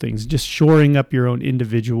individual things, just shoring up your own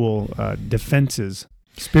individual defenses,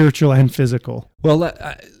 spiritual and physical. Well,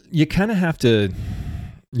 you kind of have to.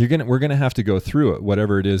 We're going to have to go through it,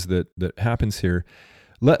 whatever it is that happens here.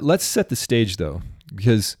 Let's set the stage, though,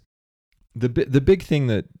 because the big thing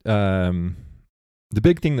that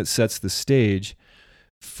sets the stage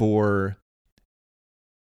for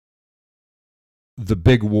the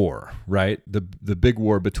big war, right? The big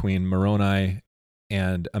war between Moroni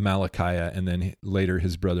and Amalickiah, and then later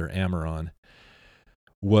his brother Ammoron,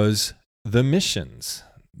 was the missions,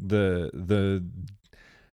 the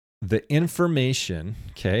information.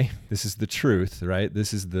 Okay, this is the truth, right?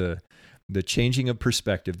 This is the changing of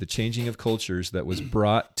perspective, the changing of cultures that was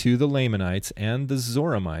brought to the Lamanites and the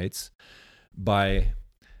Zoramites by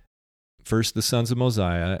first the sons of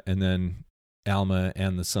Mosiah, and then Alma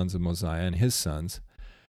and the sons of Mosiah and his sons.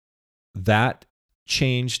 That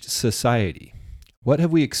changed society? What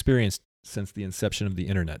have we experienced since the inception of the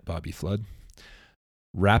internet, Bobby Flood?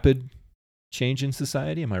 Rapid change in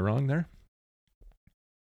society? Am I wrong there?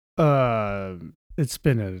 It's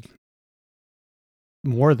been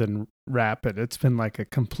more than rapid. It's been like a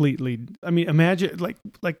completely. I mean, imagine like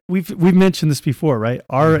we've mentioned this before, right?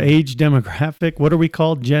 Our age demographic. What are we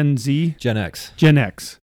called? Gen Z. Gen X. Gen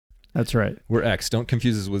X. That's right. We're X. Don't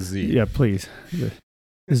confuse us with Z. Yeah, please. The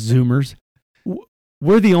Zoomers.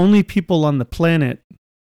 We're the only people on the planet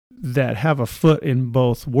that have a foot in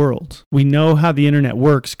both worlds. We know how the internet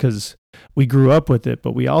works because we grew up with it,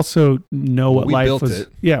 but we also know what life was.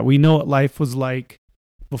 Yeah, we know what life was like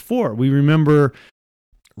before. We remember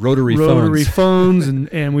rotary phones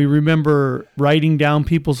and we remember writing down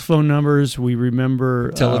people's phone numbers. We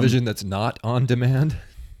remember television that's not on demand.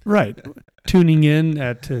 Right. Tuning in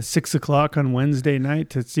at 6 o'clock on Wednesday night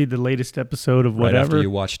to see the latest episode of whatever. Right after you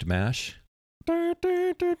watched MASH.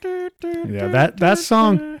 Yeah, that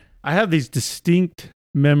song. I have these distinct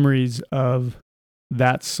memories of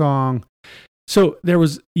that song. So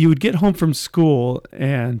you would get home from school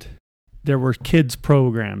and there were kids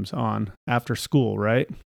programs on after school, right?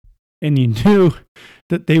 And you knew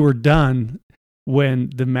that they were done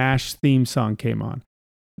when the MASH theme song came on.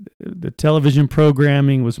 The television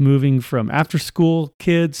programming was moving from after school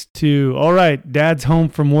kids to, all right, dad's home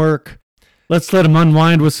from work. Let's let him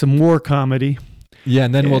unwind with some war comedy. Yeah,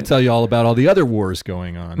 and then we'll tell you all about all the other wars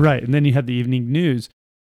going on. Right, and then you had the evening news.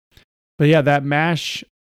 But yeah, that MASH,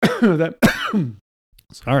 that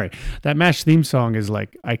MASH theme song is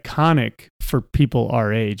like iconic for people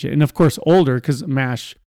our age, and of course older, because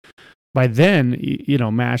MASH, by then,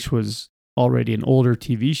 MASH was already an older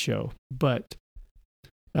TV show, but,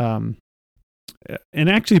 and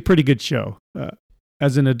actually a pretty good show.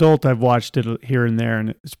 As an adult, I've watched it here and there,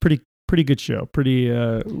 and it's pretty good show. Pretty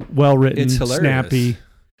well written, it's hilarious. Snappy,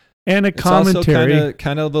 and a commentary. Also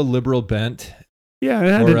kind of a liberal bent. Yeah,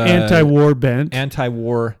 it had an anti-war bent.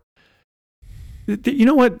 Anti-war. You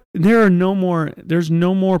know what? There's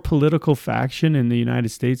no more political faction in the United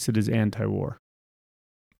States that is anti-war.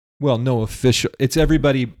 Well, no official. It's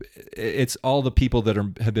everybody. It's all the people that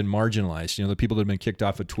have been marginalized. The people that have been kicked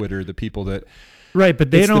off of Twitter. The people that. Right,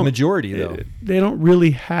 but it's the majority, though. They don't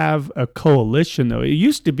really have a coalition, though. It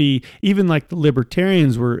used to be, even like the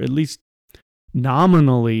libertarians were at least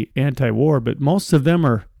nominally anti-war, but most of them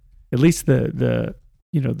are, at least the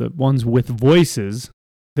ones with voices,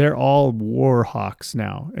 they're all war hawks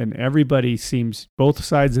now. And everybody seems, both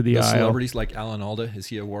sides of the aisle. Celebrities like Alan Alda, is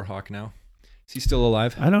he a war hawk now? Is he still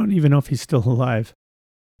alive? I don't even know if he's still alive.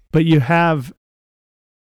 But you have,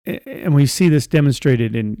 and we see this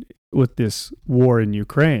demonstrated with this war in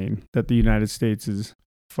Ukraine that the United States is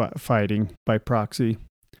fighting by proxy.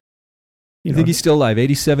 You think he's still alive?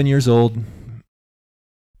 87 years old.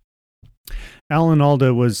 Alan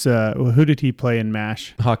Alda was, who did he play in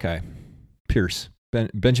MASH? Hawkeye. Pierce.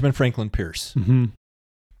 Benjamin Franklin Pierce. Mm-hmm.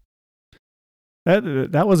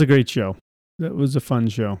 That was a great show. That was a fun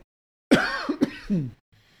show.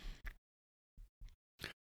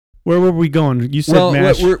 Where were we going? You said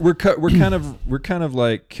MASH. We're kind of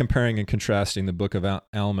like comparing and contrasting the Book of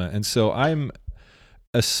Alma, and so I'm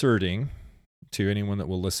asserting to anyone that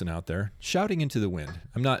will listen out there, shouting into the wind.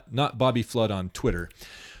 I'm not Bobby Flood on Twitter,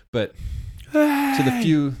 but to the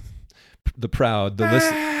few, the proud, the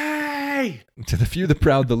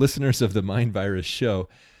listeners of the Mind Virus show,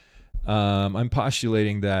 I'm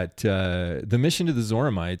postulating that the mission to the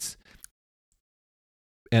Zoramites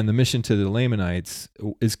and the mission to the Lamanites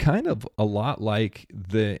is kind of a lot like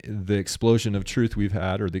the explosion of truth we've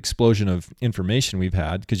had, or the explosion of information we've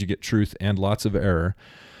had, because you get truth and lots of error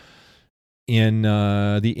in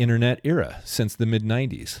the internet era since the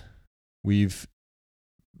mid-90s.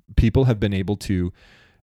 People have been able to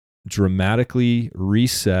dramatically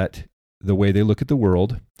reset the way they look at the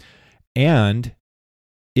world, and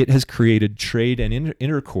it has created trade and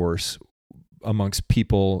intercourse amongst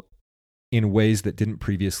people in ways that didn't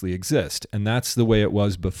previously exist. And that's the way it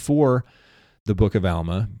was before the Book of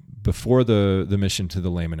Alma, before the mission to the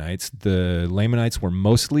Lamanites. The Lamanites were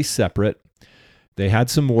mostly separate. They had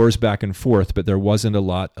some wars back and forth, but there wasn't a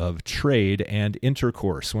lot of trade and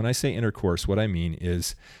intercourse. When I say intercourse, what I mean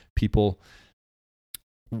is people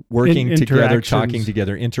working together, talking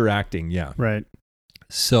together, interacting. Yeah. Right.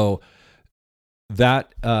 So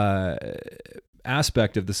that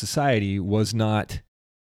aspect of the society was not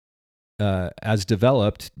as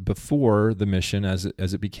developed before the mission as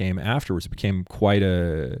it became afterwards. It became quite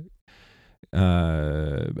a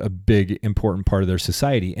big, important part of their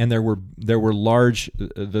society. And there were large,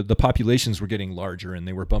 the populations were getting larger, and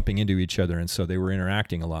they were bumping into each other, and so they were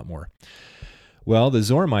interacting a lot more. Well, the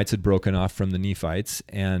Zoramites had broken off from the Nephites,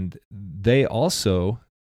 and they also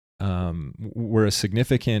were a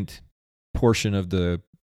significant portion of the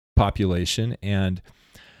population. And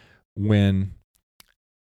when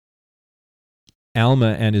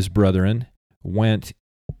Alma and his brethren went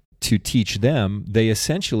to teach them, they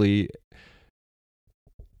essentially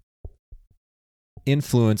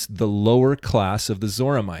influenced the lower class of the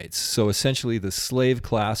Zoramites. So essentially the slave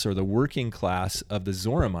class or the working class of the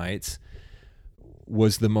Zoramites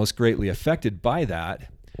was the most greatly affected by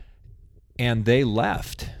that, and they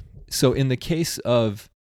left. So in the case of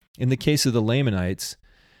the Lamanites,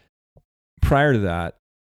 prior to that,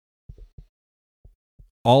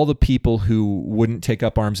 all the people who wouldn't take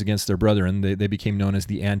up arms against their brethren, they became known as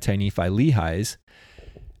the anti-Nephi Lehis.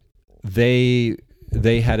 They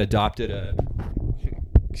had adopted a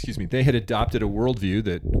worldview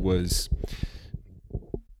that was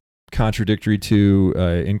contradictory to,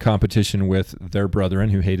 in competition with their brethren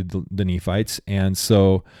who hated the Nephites. And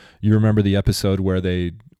so you remember the episode where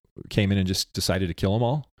they came in and just decided to kill them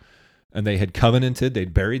all? And they had covenanted,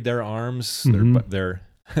 they'd buried their arms,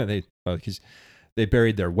 they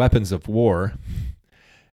buried their weapons of war.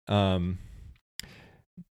 There's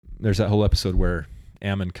that whole episode where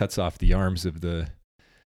Ammon cuts off the arms of the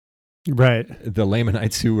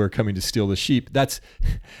Lamanites who were coming to steal the sheep.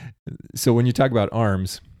 So when you talk about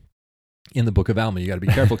arms in the Book of Alma, you got to be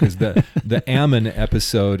careful, because the Ammon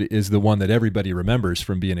episode is the one that everybody remembers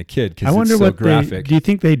from being a kid, because it's so graphic. Do you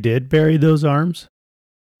think they did bury those arms?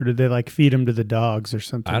 Or did they like feed them to the dogs or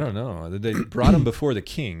something? I don't know. They brought them before the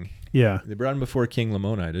king. Yeah. They brought him before King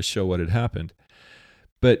Lamoni to show what had happened.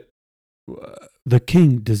 But the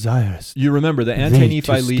king desires. You remember the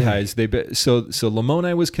anti-Nephi Lehis. So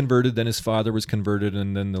Lamoni was converted, then his father was converted,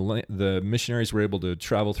 and then the missionaries were able to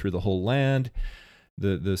travel through the whole land.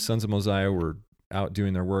 The sons of Mosiah were out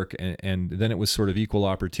doing their work, and then it was sort of equal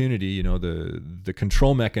opportunity. You know, the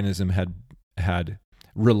control mechanism had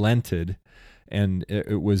relented, and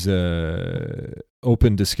it was a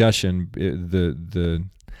open discussion.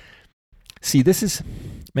 See, this is,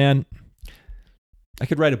 man, I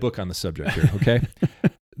could write a book on the subject here, okay?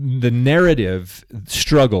 The narrative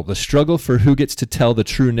struggle, the struggle for who gets to tell the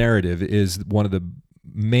true narrative is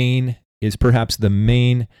perhaps the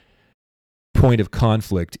main point of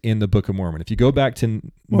conflict in the Book of Mormon. If you go back to...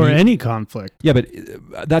 Or any conflict. Yeah, but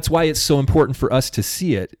that's why it's so important for us to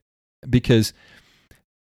see it, because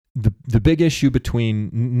the big issue between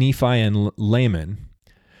Nephi and Laman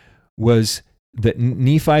was that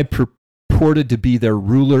Nephi purported to be their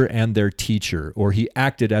ruler and their teacher, or he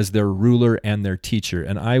acted as their ruler and their teacher.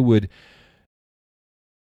 And I would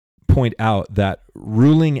point out that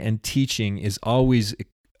ruling and teaching is always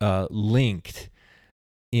linked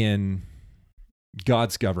in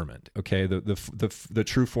God's government, okay? The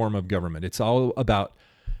true form of government. It's all about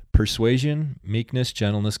persuasion, meekness,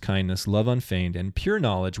 gentleness, kindness, love unfeigned, and pure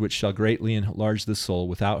knowledge, which shall greatly enlarge the soul,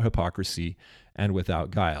 without hypocrisy and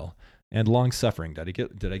without guile. And long suffering.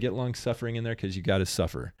 Did I get long suffering in there? Because you got to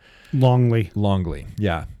suffer. Longly,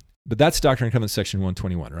 yeah. But that's Doctrine and Covenants, section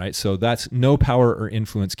 121, right? So that's no power or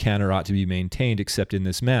influence can or ought to be maintained except in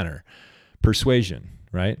this manner. Persuasion,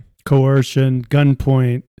 right? Coercion,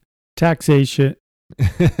 gunpoint, taxation.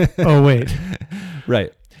 Oh, wait.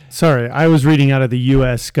 Right. Sorry, I was reading out of the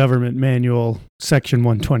U.S. Government Manual, section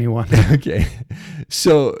 121. Okay.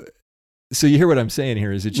 So you hear what I'm saying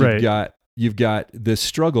here is that you've got this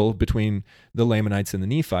struggle between the Lamanites and the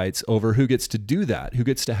Nephites over who gets to do that, who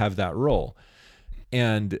gets to have that role.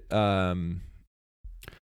 And well,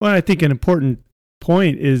 I think an important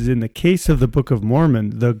point is in the case of the Book of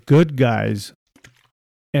Mormon, the good guys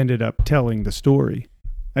ended up telling the story.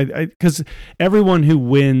 Because everyone who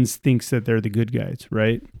wins thinks that they're the good guys,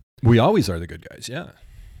 right? We always are the good guys, yeah.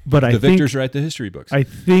 But the victors write the history books. I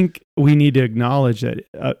think we need to acknowledge that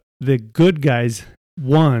the good guys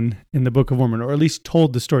won in the Book of Mormon, or at least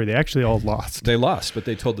told the story. They actually all lost. They lost, but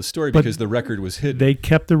they told the story because the record was hidden. They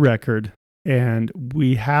kept the record, and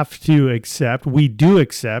we have to accept,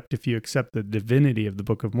 if you accept the divinity of the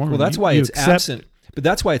Book of Mormon. Well, that's why it's absent. But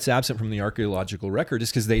that's why it's absent from the archaeological record,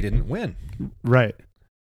 is because they didn't win. Right.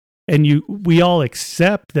 And we all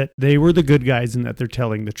accept that they were the good guys and that they're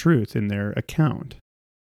telling the truth in their account.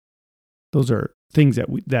 Those are things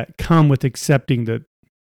that come with accepting the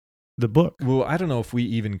book. Well, I don't know if we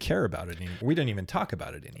even care about it anymore. We don't even talk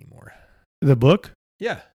about it anymore. The book?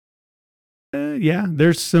 Yeah. Yeah,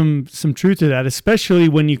 there's some truth to that, especially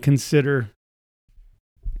when you consider...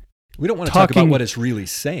 We don't want to talk about what it's really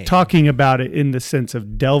saying. Talking about it in the sense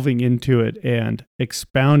of delving into it and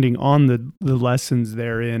expounding on the lessons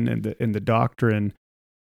therein and the doctrine.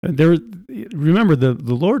 Remember, the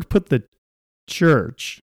Lord put the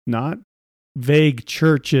church, not vague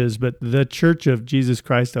churches, but the Church of Jesus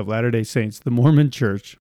Christ of Latter-day Saints, the Mormon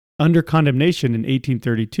Church, under condemnation in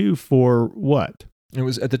 1832 for what? It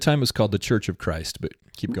was, at the time, it was called the Church of Christ, but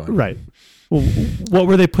keep going. Right. Well, what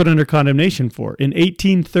were they put under condemnation for? In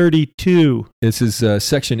 1832. This is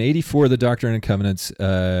Section 84 of the Doctrine and Covenants.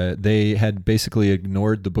 They had basically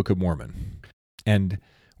ignored the Book of Mormon and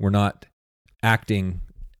were not acting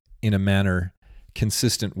in a manner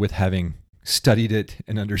consistent with having studied it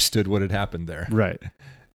and understood what had happened there. Right.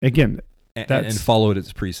 Again, and followed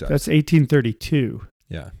its precepts. That's 1832.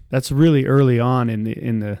 Yeah. That's really early on in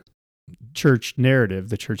the church narrative,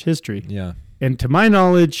 the church history. Yeah. And to my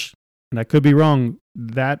knowledge, and I could be wrong,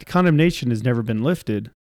 that condemnation has never been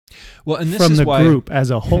lifted. Well, and this from is the why, group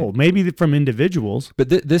as a whole, maybe from individuals. But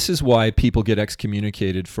this is why people get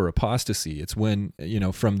excommunicated for apostasy. It's when,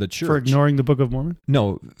 from the church. For ignoring the Book of Mormon?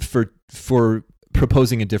 No, for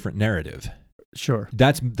proposing a different narrative. Sure.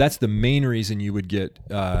 That's the main reason you would get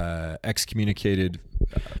excommunicated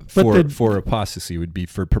for apostasy, would be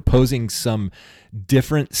for proposing some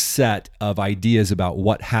different set of ideas about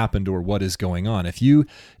what happened or what is going on. If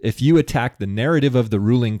you attack the narrative of the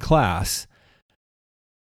ruling class,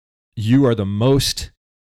 you are the most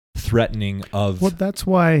threatening of that's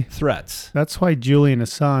why threats. That's why Julian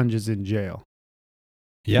Assange is in jail.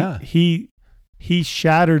 Yeah. He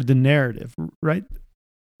shattered the narrative, right?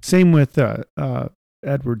 Same with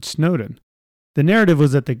Edward Snowden. The narrative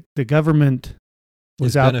was that the government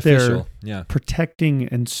was out there protecting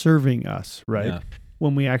and serving us, right? Yeah.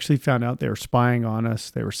 When we actually found out they were spying on us,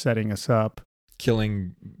 they were setting us up.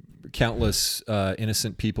 Killing countless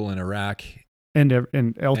innocent people in Iraq. And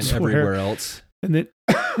elsewhere. And everywhere else. And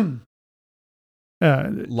then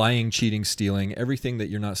lying, cheating, stealing, everything that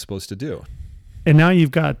you're not supposed to do. And now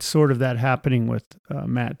you've got sort of that happening with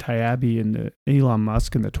Matt Taibbi and Elon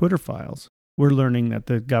Musk and the Twitter files. We're learning that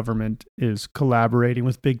the government is collaborating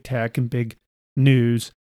with big tech and big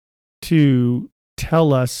news to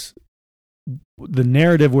tell us the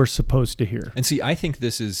narrative we're supposed to hear. And see, I think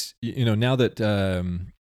this is, now that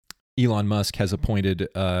Elon Musk has appointed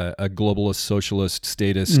a globalist socialist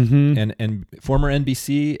status and former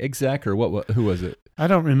NBC exec, or who was it? I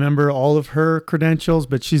don't remember all of her credentials,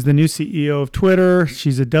 but she's the new CEO of Twitter.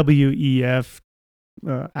 She's a WEF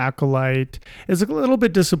acolyte. It's a little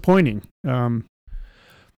bit disappointing.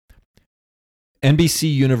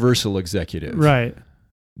 NBC Universal executive. Right.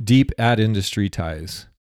 Deep ad industry ties.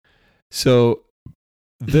 So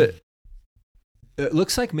it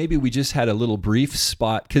looks like maybe we just had a little brief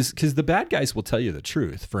spot, because the bad guys will tell you the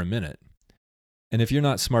truth for a minute. And if you're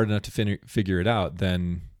not smart enough to figure it out,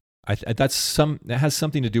 then that has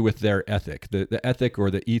something to do with their ethic. The ethic or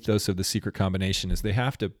the ethos of the secret combination is they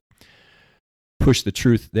have to push the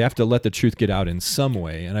truth. They have to let the truth get out in some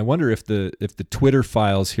way. And I wonder if the Twitter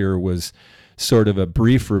files here was sort of a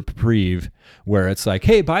brief reprieve where it's like,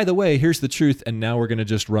 hey, by the way, here's the truth, and now we're going to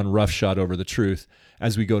just run roughshod over the truth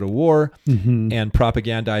as we go to war and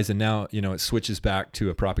propagandize, and now it switches back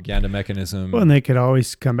to a propaganda mechanism. Well, and they could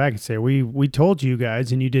always come back and say, we told you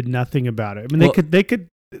guys and you did nothing about it. I mean,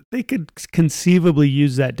 they could conceivably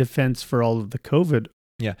use that defense for all of the COVID.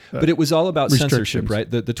 Yeah, but it was all about censorship, right?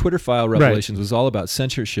 The Twitter file revelations was all about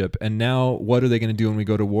censorship, and now what are they going to do when we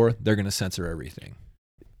go to war? They're going to censor everything.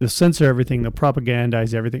 They'll censor everything. They'll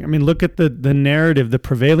propagandize everything. I mean, look at the narrative. The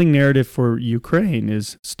prevailing narrative for Ukraine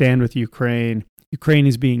is stand with Ukraine. Ukraine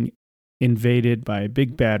is being invaded by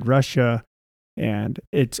big bad Russia, and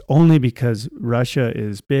it's only because Russia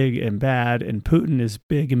is big and bad and Putin is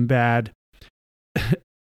big and bad.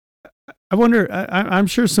 I wonder, I'm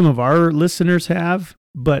sure some of our listeners have,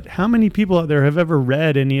 but how many people out there have ever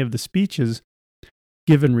read any of the speeches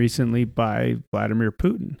given recently by Vladimir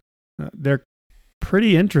Putin? They're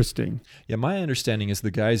pretty interesting. Yeah, my understanding is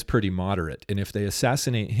the guy's pretty moderate, and if they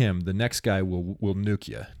assassinate him, the next guy will nuke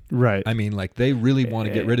you. Right. I mean, like, they really want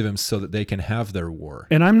to get rid of him so that they can have their war.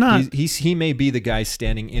 And I'm not... He may be the guy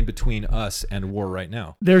standing in between us and war right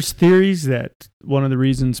now. There's theories that one of the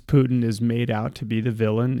reasons Putin is made out to be the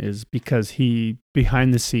villain is because he,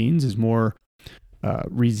 behind the scenes, is more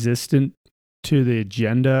resistant to the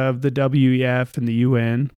agenda of the WEF and the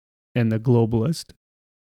UN and the globalist.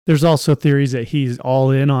 There's also theories that he's all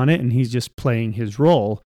in on it and he's just playing his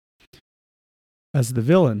role as the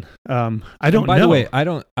villain. I don't know. By the way, I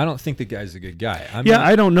don't think the guy's a good guy.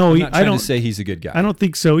 I don't know. I'm not trying to say he's a good guy. I don't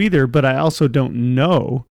think so either, but I also don't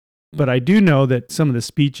know. But I do know that some of the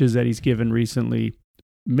speeches that he's given recently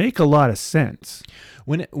make a lot of sense.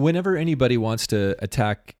 Whenever anybody wants to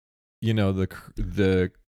attack,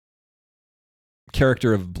 the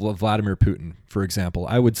character of Vladimir Putin, for example,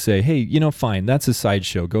 I would say, hey, fine, that's a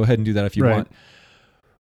sideshow. Go ahead and do that if you Right. want.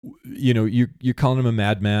 You're calling him a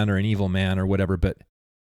madman or an evil man or whatever, but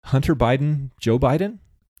Hunter Biden, Joe Biden,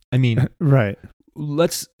 I mean, Right.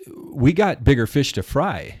 we got bigger fish to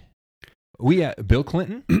fry. Bill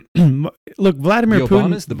Clinton, Look, Vladimir the Putin.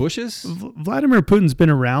 Obamas, the Bushes. Vladimir Putin's been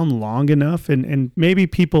around long enough, and maybe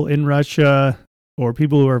people in Russia or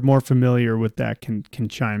people who are more familiar with that can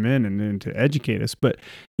chime in and to educate us. But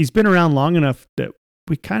he's been around long enough that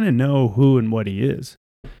we kind of know who and what he is.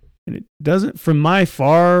 And it doesn't, from my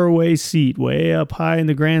far away seat, way up high in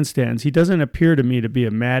the grandstands, he doesn't appear to me to be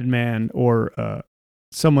a madman or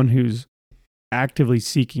someone who's actively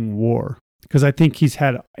seeking war, because I think he's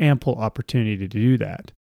had ample opportunity to do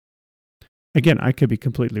that. Again, I could be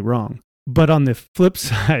completely wrong. But on the flip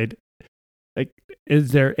side, like,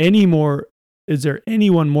 is there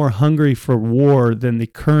anyone more hungry for war than the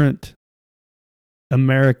current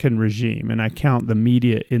American regime? And I count the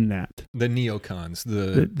media in that. The neocons,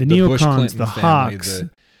 The Bush neocons, Clinton the family, hawks.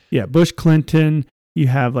 Bush Clinton. You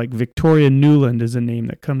have like Victoria Nuland is a name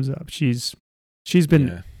that comes up. She's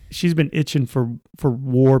been itching for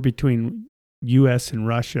war between U.S. and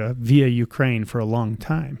Russia via Ukraine for a long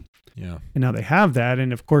time. Yeah. And now they have that,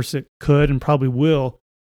 and of course it could and probably will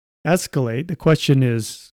escalate. The question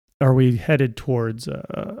is, are we headed towards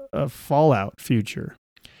a fallout future?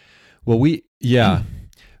 Well, you're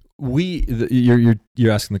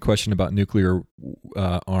asking the question about nuclear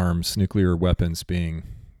arms, nuclear weapons being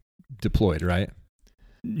deployed, right?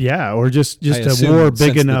 Yeah, or just I a assume war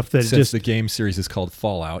big enough that since just the game series is called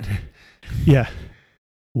Fallout. yeah,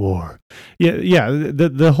 war. Yeah.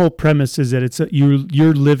 The whole premise is that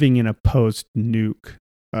you're living in a post-nuke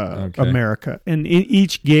Okay. America, and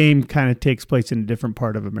each game kind of takes place in a different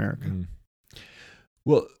part of America. Mm.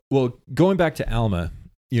 Well, going back to Alma,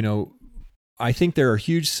 I think there are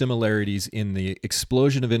huge similarities in the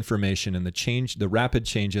explosion of information and the rapid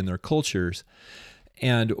change in their cultures.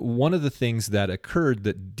 And one of the things that occurred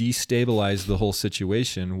that destabilized the whole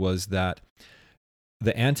situation was that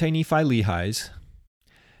the anti-Nephi Lehis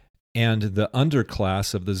and the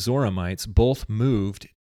underclass of the Zoramites both moved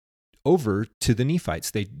over to the Nephites.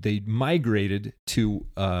 They migrated to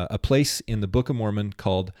a place in the Book of Mormon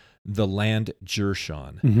called the land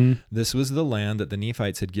Jershon. Mm-hmm. This was the land that the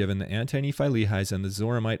Nephites had given the anti-Nephi Lehis and the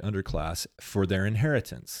Zoramite underclass for their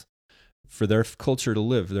inheritance, for their culture to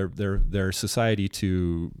live, their society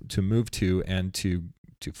to move to, and to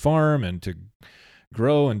farm and to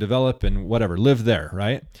grow and develop and whatever, live there,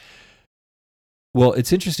 right? Well,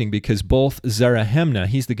 it's interesting because both Zarahemna,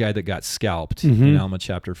 he's the guy that got scalped in Alma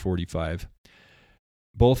chapter 45,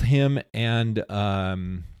 both him and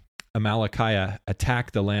Amalickiah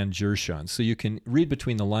attack the land Jershon. So you can read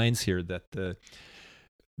between the lines here that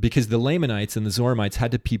because the Lamanites and the Zoramites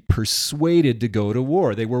had to be persuaded to go to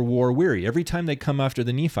war. They were war weary. Every time they come after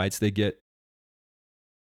the Nephites, they get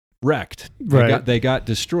wrecked. Right. They got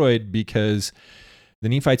destroyed because the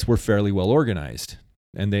Nephites were fairly well organized.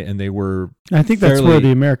 And they were. I think that's where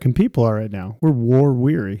the American people are right now. We're war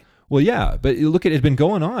weary. Well, yeah, but look at it's been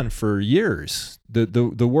going on for years.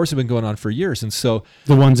 The wars have been going on for years, and so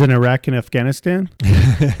the ones in Iraq and Afghanistan,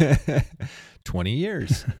 20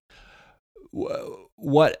 years.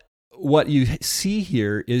 What you see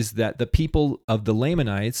here is that the people of the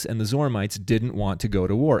Lamanites and the Zoramites didn't want to go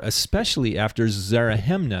to war, especially after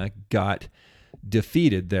Zarahemna got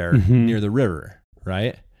defeated there near the river,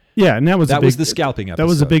 right? Yeah, and that was the scalping episode. That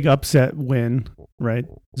was a big upset win, right?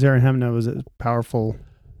 Zarahemna was a powerful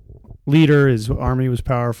leader. His army was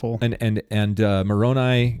powerful, and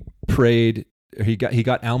Moroni prayed. He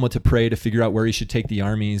got Alma to pray to figure out where he should take the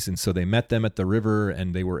armies, and so they met them at the river,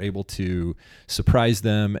 and they were able to surprise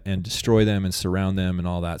them and destroy them and surround them and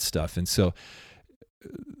all that stuff. And so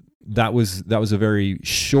that was a very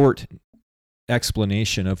short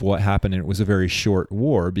explanation of what happened, and it was a very short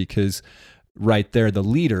war because right there the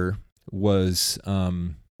leader was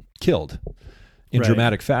killed in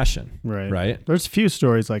dramatic fashion. Right. There's a few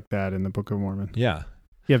stories like that in the Book of Mormon. Yeah.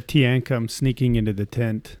 You have Teancum sneaking into the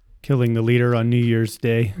tent, killing the leader on New Year's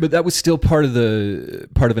Day. But that was still part of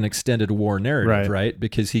an extended war narrative, right?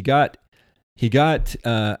 Because he got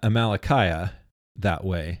Amalickiah that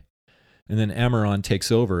way, and then Amaron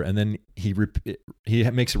takes over, and then he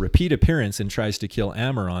makes a repeat appearance and tries to kill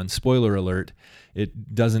Amaron. Spoiler alert: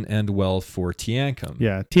 it doesn't end well for Teancum.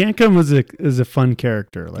 Yeah, Teancum is a fun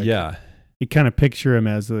character. Yeah. You kind of picture him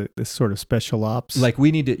as this sort of special ops. Like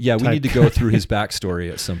we need to go through his backstory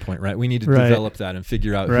at some point, right? We need to develop that and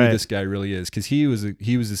figure out who this guy really is, because he was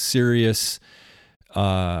a serious,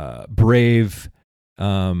 brave,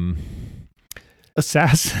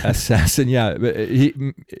 Assassin. Yeah, but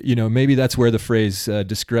maybe that's where the phrase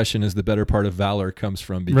 "discretion is the better part of valor" comes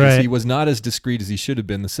from, because he was not as discreet as he should have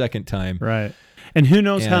been the second time. Right. And who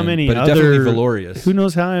knows how many but other definitely valorous. Who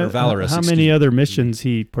knows valorous, how many other missions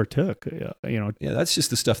he partook? Yeah, that's just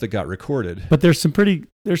the stuff that got recorded. But there's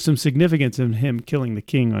some significance in him killing the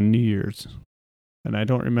king on New Year's, and I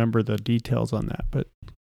don't remember the details on that, but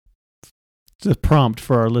it's a prompt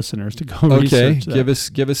for our listeners to go research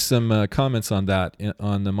that. Give us some comments on that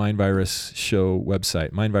on the Mind Virus Show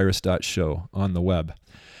website, mindvirus.show on the web.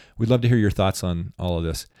 We'd love to hear your thoughts on all of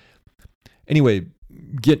this. Anyway,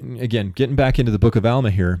 getting back into the Book of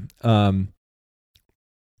Alma here.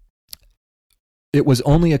 It was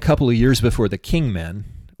only a couple of years before the Kingmen,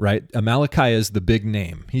 right? Amalickiah is the big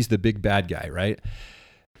name. He's the big bad guy, right?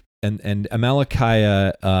 And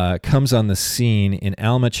Amalickiah comes on the scene in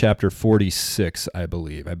Alma chapter 46, I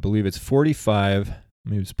believe. I believe it's 45. Let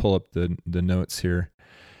me just pull up the notes here.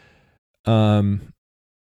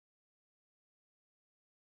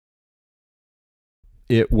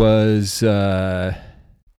 It was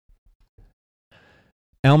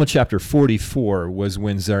Alma chapter 44 was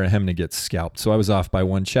when Zarahemna gets scalped. So I was off by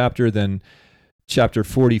one chapter. Then chapter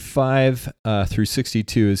 45 through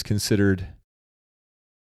 62 is considered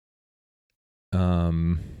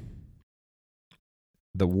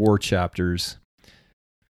the war chapters.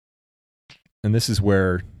 And this is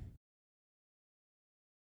where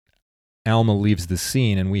Alma leaves the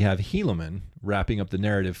scene, and we have Helaman wrapping up the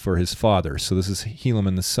narrative for his father. So this is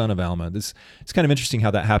Helaman, the son of Alma. It's kind of interesting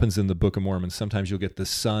how that happens in the Book of Mormon. Sometimes you'll get the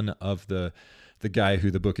son of the guy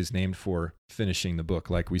who the book is named for finishing the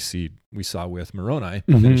book, like we saw with Moroni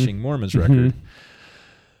finishing Mormon's record.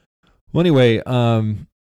 Well, anyway,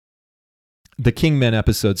 the Kingmen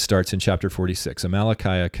episode starts in chapter 46.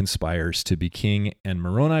 Amalickiah conspires to be king, and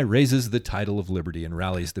Moroni raises the title of liberty and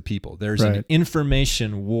rallies the people. There's an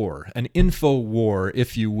information war, an info war,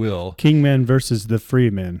 if you will. Kingmen versus the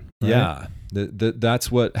freemen. Right? Yeah,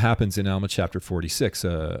 that's what happens in Alma chapter 46,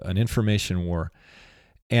 an information war.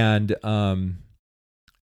 And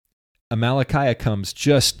Amalickiah comes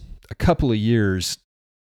just a couple of years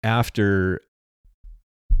after.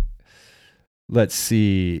 Let's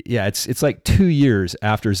see. Yeah, it's like 2 years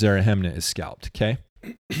after Zarahemna is scalped, okay?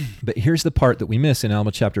 But here's the part that we miss in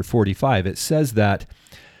Alma chapter 45. It says that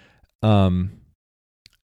at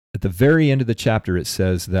the very end of the chapter, it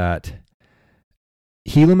says that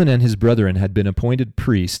Helaman and his brethren had been appointed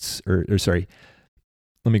priests, let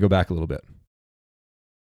me go back a little bit.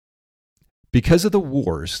 Because of the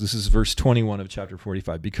wars, this is verse 21 of chapter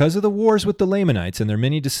 45, because of the wars with the Lamanites and their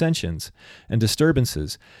many dissensions and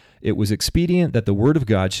disturbances, it was expedient that the word of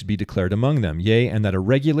God should be declared among them, yea, and that a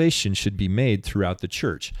regulation should be made throughout the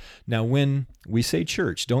church. Now, when we say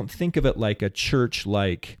church, don't think of it like a church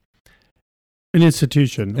like an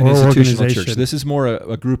institution or institutional organization. Church. This is more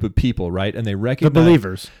a group of people, right? And they recognize the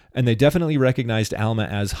believers, and they definitely recognized Alma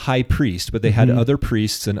as high priest, but they had other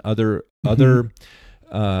priests and other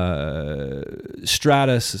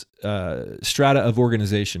strata of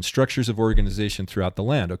organization, structures of organization throughout the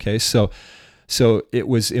land. Okay, so it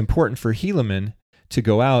was important for Helaman to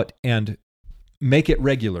go out and make it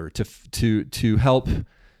regular to help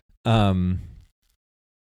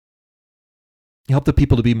the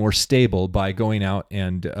people to be more stable by going out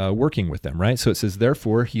and working with them, right? So it says,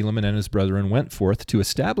 therefore, Helaman and his brethren went forth to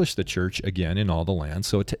establish the church again in all the land.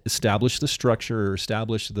 So to establish the structure, or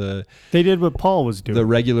establish the... They did what Paul was doing. The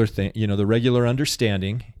regular thing, the regular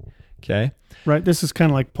understanding, okay? Right, this is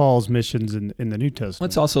kind of like Paul's missions in the New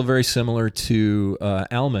Testament. It's also very similar to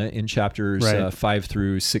Alma in chapters 5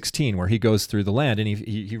 through 16, where he goes through the land and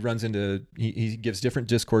he runs into... He gives different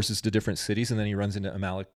discourses to different cities, and then he runs into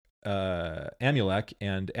Amulek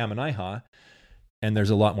and Ammonihah, and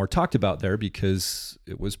there's a lot more talked about there because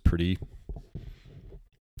it was pretty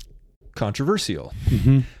controversial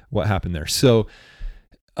what happened there. So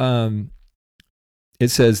it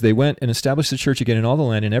says they went and established the church again in all the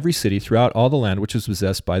land, in every city throughout all the land which was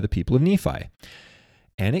possessed by the people of Nephi.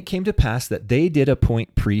 And it came to pass that they did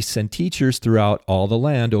appoint priests and teachers throughout all the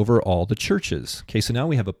land over all the churches. Okay, so now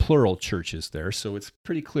we have a plural churches there, so it's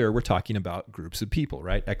pretty clear we're talking about groups of people,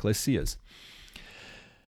 right? Ecclesias.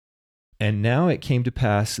 And now it came to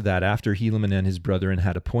pass that after Helaman and his brethren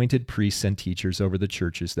had appointed priests and teachers over the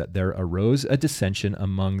churches, that there arose a dissension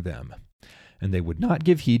among them. And they would not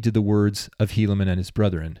give heed to the words of Helaman and his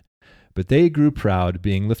brethren, But they grew proud,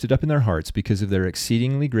 being lifted up in their hearts because of their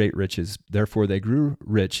exceedingly great riches. Therefore they grew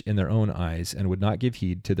rich in their own eyes and would not give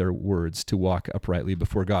heed to their words to walk uprightly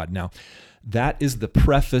before God. Now, that is the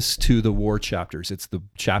preface to the war chapters. It's the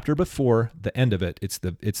chapter before the end of it. It's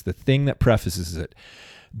the thing that prefaces it,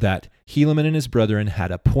 that Helaman and his brethren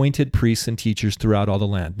had appointed priests and teachers throughout all the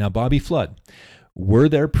land. Now, Bobby Flood, were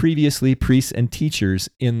there previously priests and teachers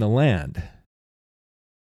in the land?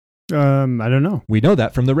 I don't know. We know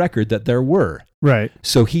that from the record that there were. Right.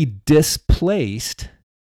 So he displaced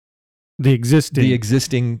The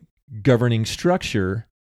existing governing structure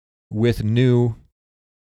with new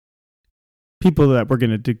people that were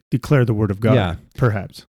going to declare the word of God, Yeah.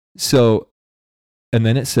 perhaps. So, and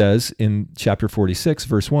then it says in chapter 46,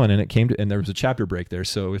 verse 1, and there was a chapter break there.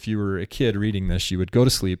 So if you were a kid reading this, you would go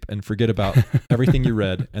to sleep and forget about everything you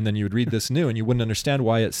read, and then you would read this new, and you wouldn't understand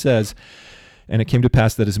why it says, and it came to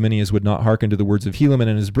pass that as many as would not hearken to the words of Helaman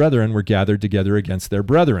and his brethren were gathered together against their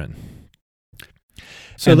brethren.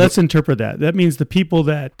 So let's interpret that. That means the people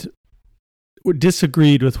that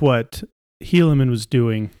disagreed with what Helaman was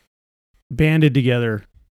doing banded together,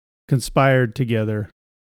 conspired together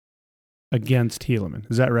against Helaman.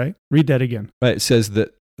 Is that right? Read that again. Right. It says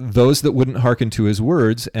that those that wouldn't hearken to his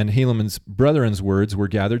words and Helaman's brethren's words were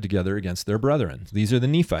gathered together against their brethren. These are the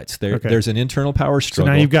Nephites. Okay. There's an internal power struggle.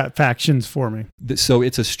 So now you've got factions forming. So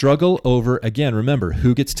it's a struggle over, again, remember,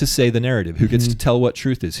 who gets to say the narrative, who gets to tell what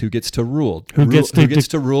truth is, who gets to rule, Who gets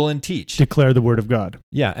to rule and teach. Declare the word of God.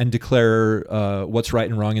 Yeah, and declare what's right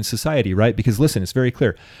and wrong in society, right? Because listen, it's very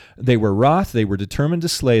clear. They were wroth, they were determined to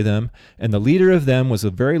slay them, and the leader of them was a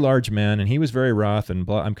very large man, and he was very wroth, and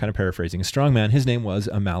I'm kind of paraphrasing, a strong man. His name was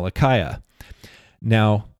Amalickiah.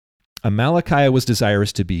 Now, Amalickiah was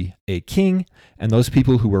desirous to be a king, and those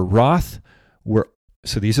people who were wroth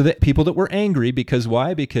so these are the people that were angry, because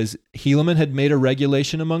why? Because Helaman had made a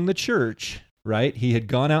regulation among the church, right? He had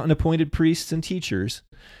gone out and appointed priests and teachers.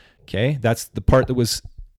 Okay, that's the part that was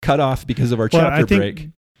cut off because of our chapter break.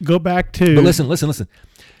 Go back to... But listen.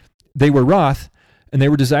 They were wroth, and they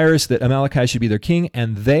were desirous that Amalickiah should be their king,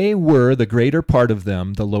 and they were, the greater part of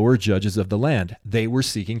them, the lower judges of the land. They were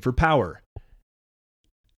seeking for power.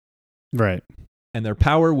 Right. And their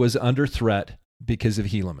power was under threat because of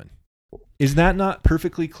Helaman. Is that not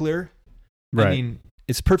perfectly clear? Right. I mean,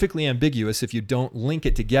 it's perfectly ambiguous if you don't link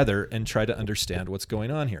it together and try to understand what's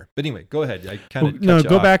going on here. But anyway, go ahead. I kind of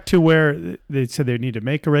go back to where they said they need to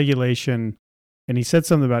make a regulation, and he said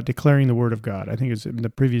something about declaring the word of God. I think it was in the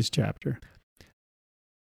previous chapter.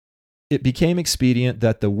 It became expedient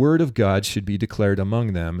that the word of God should be declared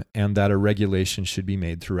among them, and that a regulation should be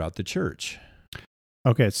made throughout the church.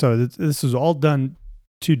 Okay, so this was all done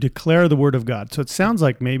to declare the word of God. So it sounds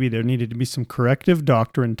like maybe there needed to be some corrective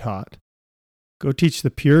doctrine taught. Go teach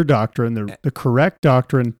the pure doctrine, the correct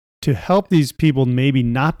doctrine, to help these people maybe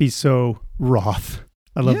not be so wroth.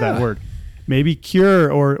 I love that word. Maybe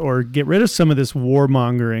cure or get rid of some of this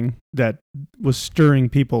warmongering that was stirring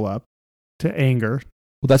people up to anger.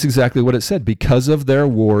 Well, that's exactly what it said. Because of their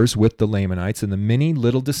wars with the Lamanites and the many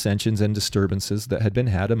little dissensions and disturbances that had been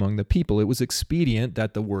had among the people, it was expedient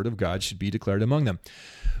that the word of God should be declared among them.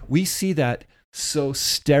 We see that so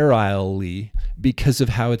sterilely because of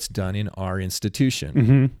how it's done in our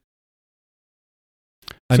institution.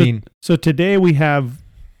 Mm-hmm. So today we have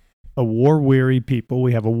a war-weary people.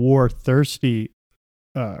 We have a war-thirsty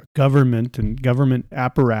government and government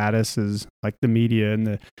apparatuses like the media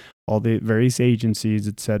and all the various agencies,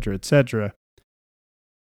 et cetera, et cetera.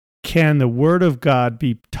 Can the word of God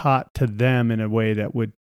be taught to them in a way that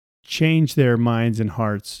would change their minds and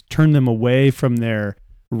hearts, turn them away from their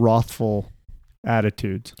wrathful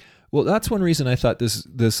attitudes? Well, that's one reason I thought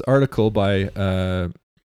this article by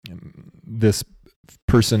this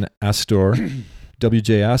person, Astor,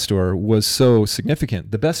 W.J. Astor, was so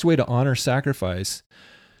significant. The best way to honor sacrifice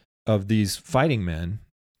of these fighting men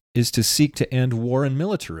is to seek to end war and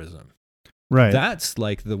militarism. Right. That's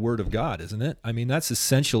like the word of God, isn't it? I mean, that's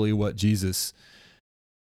essentially what Jesus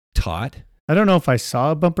taught. I don't know if I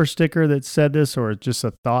saw a bumper sticker that said this or just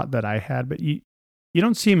a thought that I had, but you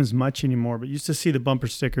don't see them as much anymore, but you used to see the bumper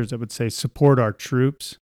stickers that would say, support our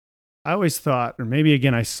troops. I always thought, or maybe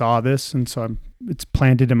again, I saw this, and so it's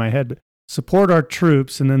planted in my head, but support our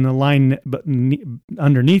troops, and then the line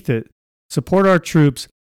underneath it, support our troops,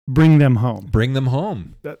 bring them home. Bring them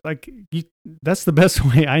home. That's the best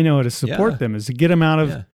way I know how to support them, is to get them out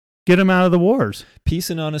of the wars. Peace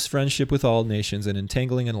and honest friendship with all nations, and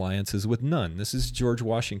entangling alliances with none. This is George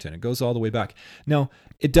Washington. It goes all the way back. Now,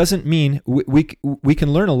 it doesn't mean we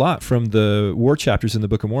can learn a lot from the war chapters in the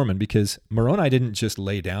Book of Mormon, because Moroni didn't just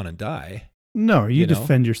lay down and die. No, you know?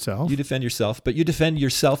 defend yourself. You defend yourself, but you defend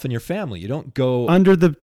yourself and your family. You don't go under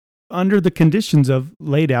the conditions of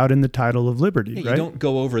laid out in the title of liberty, right? You don't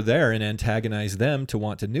go over there and antagonize them to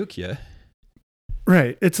want to nuke you.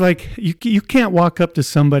 Right. It's like you can't walk up to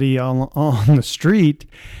somebody on the street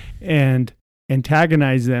and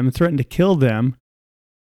antagonize them, threaten to kill them,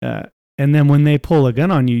 and then when they pull a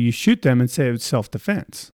gun on you, you shoot them and say it's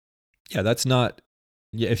self-defense. Yeah, that's not...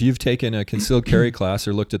 Yeah, if you've taken a concealed carry class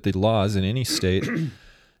or looked at the laws in any state,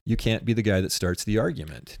 you can't be the guy that starts the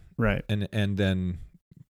argument. Right. And then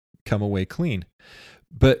come away clean.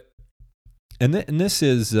 But and this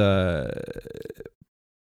is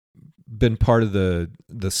been part of the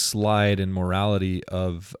slide in morality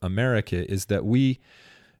of America, is that we,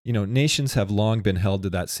 nations have long been held to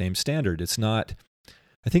that same standard. It's not,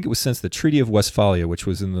 I think it was since the Treaty of Westphalia, which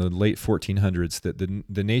was in the late 1400s, that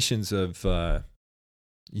the nations of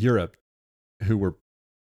Europe, who were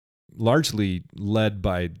largely led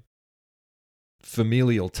by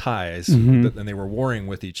familial ties, and they were warring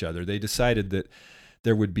with each other, they decided that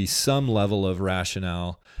there would be some level of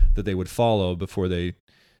rationale that they would follow before they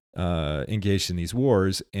engaged in these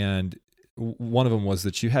wars. And one of them was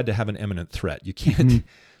that you had to have an imminent threat. You can't,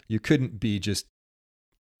 you couldn't be just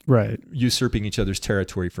usurping each other's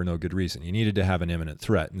territory for no good reason. You needed to have an imminent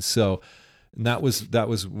threat. And so that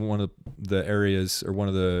was one of the areas, or one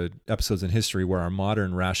of the episodes in history, where our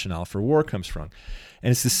modern rationale for war comes from.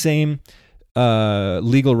 And it's the same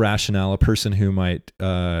legal rationale a person who might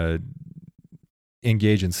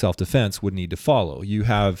engage in self-defense would need to follow. You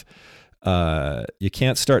have, you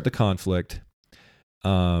can't start the conflict.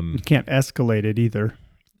 You can't escalate it either.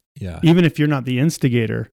 Yeah. Even if you're not the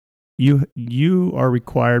instigator, you are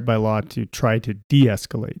required by law to try to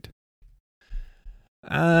de-escalate.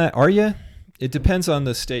 Are you? It depends on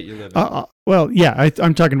the state you live in. Well, yeah,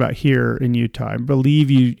 I'm talking about here in Utah. I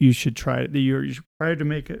believe you should try. You're required to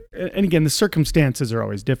make it. And again, the circumstances are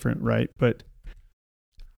always different, right? But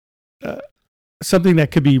something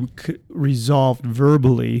that could be resolved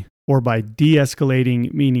verbally or by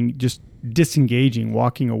de-escalating, meaning just disengaging,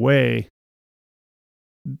 walking away,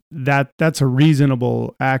 that's a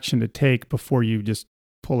reasonable action to take before you just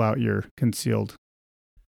pull out your concealed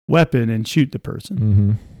weapon and shoot the person.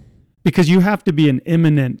 Mm-hmm. Because you have to be an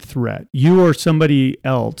imminent threat. You or somebody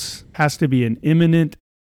else has to be an imminent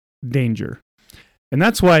danger. And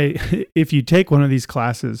that's why if you take one of these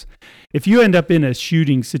classes, if you end up in a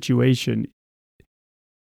shooting situation,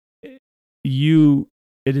 it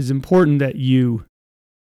is important that you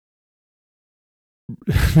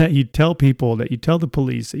tell people, that you tell the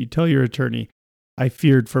police, that you tell your attorney, I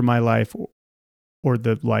feared for my life or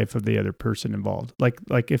the life of the other person involved.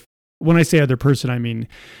 Like if, when I say other person, I mean,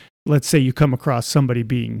 let's say you come across somebody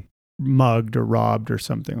being mugged or robbed or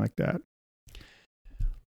something like that.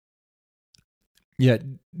 Yeah,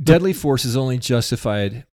 deadly force is only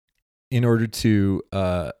justified in order to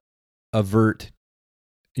avert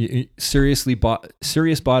serious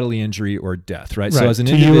bodily injury or death, right? So as an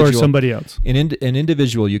individual, you or somebody else, an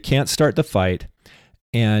individual, you can't start the fight,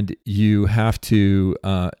 and you have to.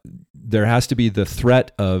 There has to be the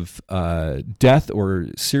threat of death or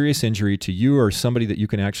serious injury to you or somebody that you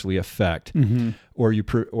can actually affect, or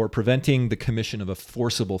or preventing the commission of a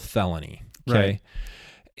forcible felony. Okay, right.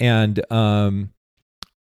 And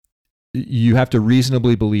you have to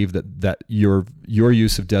reasonably believe that your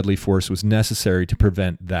use of deadly force was necessary to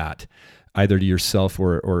prevent that, either to yourself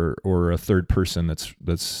or a third person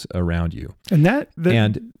that's around you.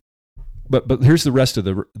 And but here's the rest of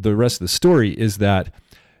the story is that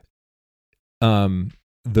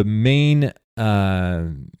the main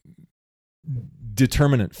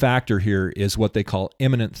determinant factor here is what they call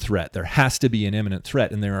imminent threat. There has to be an imminent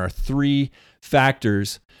threat, and there are three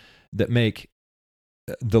factors that make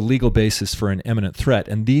the legal basis for an imminent threat.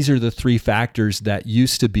 And these are the three factors that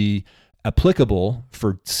used to be applicable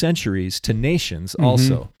for centuries to nations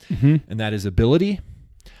also. And that is ability,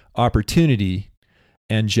 opportunity,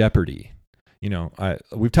 and jeopardy.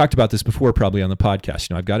 We've talked about this before, probably on the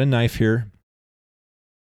podcast. I've got a knife here.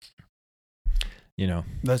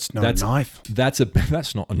 That's not a knife. That's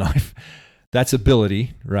not a knife. That's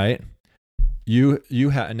ability, right? You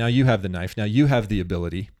have the knife. Now you have the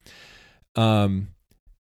ability.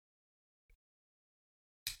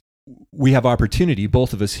 We have opportunity,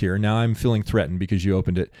 both of us here. Now I'm feeling threatened because you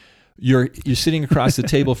opened it. You're sitting across the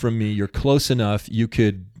table from me. You're close enough. You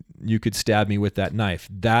could stab me with that knife.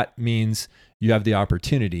 That means you have the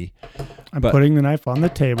opportunity. I'm putting the knife on the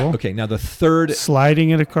table. Okay, now the third...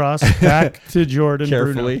 Sliding it across back to Jordan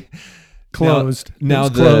carefully. Bruno. Closed. Now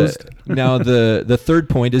closed. the third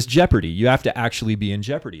point is jeopardy. You have to actually be in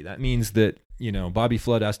jeopardy. That means that, Bobby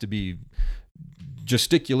Flood has to be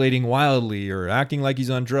gesticulating wildly or acting like he's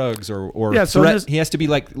on drugs or Yeah, so he has to be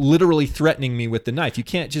like literally threatening me with the knife. You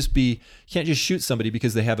can't just shoot somebody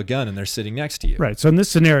because they have a gun and they're sitting next to you. Right. So in this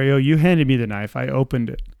scenario, you handed me the knife. I opened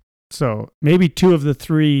it. So maybe 2 of the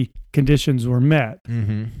 3 conditions were met,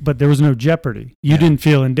 but there was no jeopardy. You didn't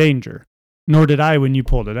feel in danger, nor did I when you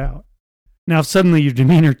pulled it out. Now, if suddenly your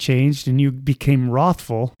demeanor changed and you became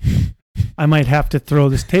wrathful, I might have to throw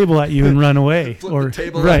this table at you and run away. Flip the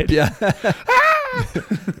table right. up, yeah.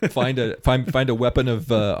 find a weapon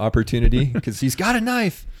of opportunity because he's got a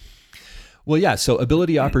knife. Well, yeah. So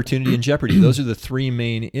ability, opportunity, and jeopardy. Those are the 3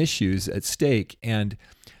 main issues at stake. And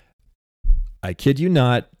I kid you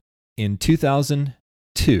not, in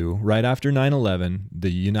 2002, right after 9/11, the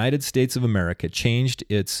United States of America changed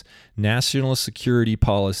its national security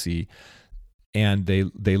policy, and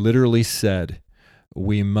they literally said,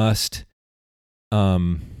 we must,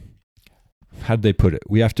 how'd they put it?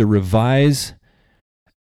 We have to revise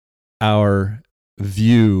our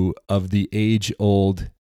view of the age-old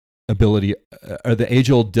ability, or the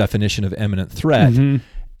age-old definition of imminent threat,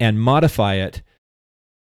 and modify it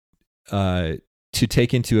to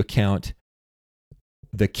take into account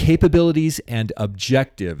the capabilities and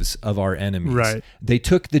objectives of our enemies. Right. They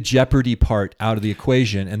took the jeopardy part out of the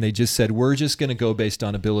equation, and they just said, we're just going to go based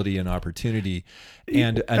on ability and opportunity.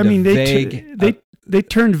 And they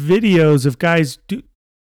turned videos of guys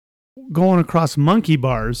going across monkey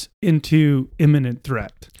bars into imminent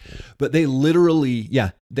threat. But they literally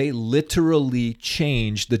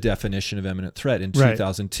changed the definition of imminent threat in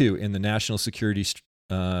 2002 in the National Security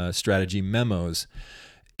Strategy memos.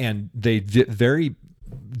 And they very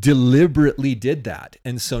deliberately did that.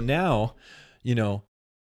 And so now,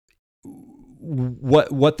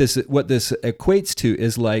 what this equates to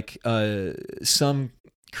is like some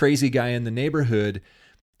crazy guy in the neighborhood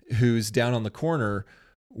who's down on the corner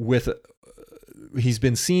he's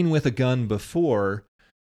been seen with a gun before,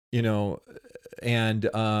 and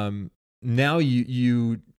now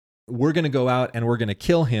we're going to go out and we're going to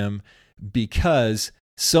kill him because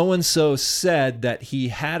so-and-so said that he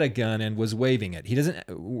had a gun and was waving it.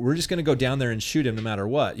 We're just going to go down there and shoot him no matter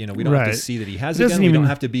what. We don't have to see that he has a gun. We don't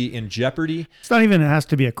have to be in jeopardy. It's not even, it has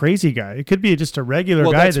to be a crazy guy. It could be just a regular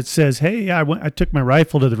guy that says, hey, I took my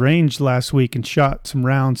rifle to the range last week and shot some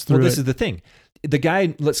rounds through it. Well, this is the thing. The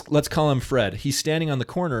guy, let's call him Fred. He's standing on the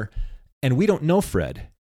corner and we don't know Fred,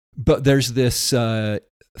 but there's this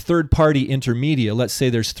third-party intermedia. Let's say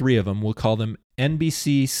there's 3 of them. We'll call them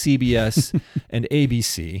NBC, CBS, and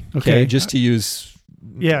ABC. Okay, just to use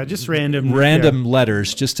just random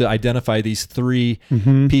letters just to identify these 3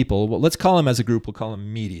 people. Well, let's call them as a group. We'll call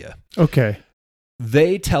them media. Okay.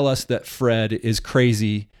 They tell us that Fred is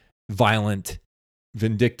crazy, violent,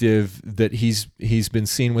 vindictive, that he's been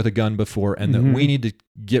seen with a gun before, and that we need to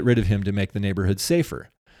get rid of him to make the neighborhood safer.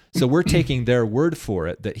 So we're taking their word for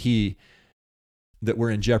it that we're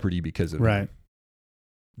in jeopardy because of him.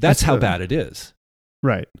 That's how bad it is.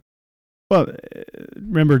 Right. Well,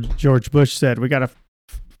 remember George Bush said we're going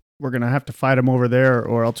to have to fight him over there,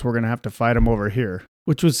 or else we're going to have to fight him over here,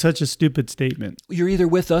 which was such a stupid statement. You're either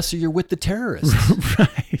with us or you're with the terrorists.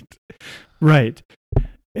 Right.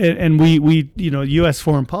 And we U.S.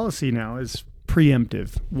 foreign policy now is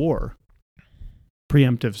preemptive war,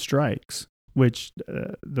 preemptive strikes, which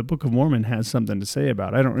the Book of Mormon has something to say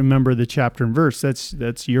about. I don't remember the chapter and verse.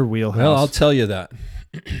 That's your wheelhouse. Well, I'll tell you that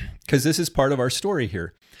because this is part of our story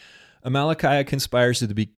here. Amalickiah conspires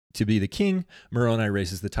to be the king. Moroni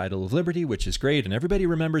raises the title of liberty, which is great, and everybody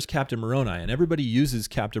remembers Captain Moroni, and everybody uses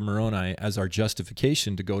Captain Moroni as our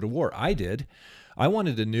justification to go to war. I did. I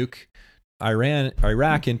wanted to nuke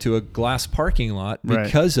Iraq into a glass parking lot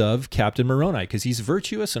because of Captain Moroni, because he's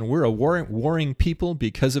virtuous and we're a warring people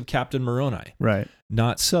because of Captain Moroni. Right.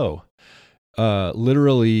 Not so.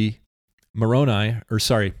 Literally, Mormon,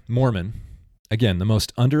 again, the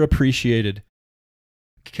most underappreciated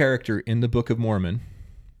character in the Book of Mormon.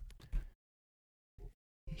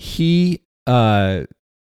 He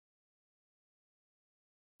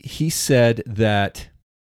said that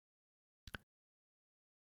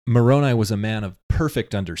Moroni was a man of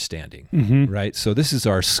perfect understanding, right? So this is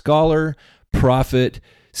our scholar, prophet,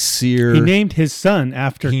 seer. He named his son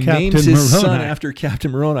after Captain Moroni. He names his son after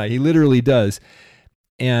Captain Moroni. He literally does.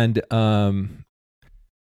 And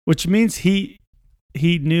which means he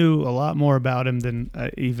knew a lot more about him than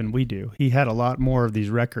even we do. He had a lot more of these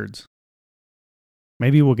records.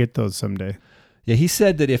 Maybe we'll get those someday. Yeah, he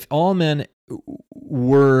said that if all men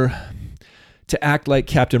were to act like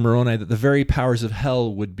Captain Moroni, that the very powers of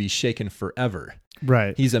hell would be shaken forever.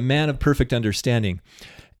 Right. He's a man of perfect understanding.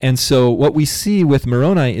 And so what we see with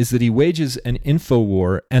Moroni is that he wages an info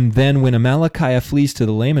war, and then when Amalickiah flees to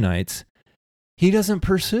the Lamanites, he doesn't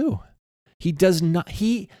pursue. He does not.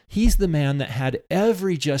 He's the man that had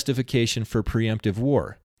every justification for preemptive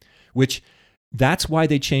war, which that's why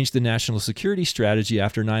they changed the national security strategy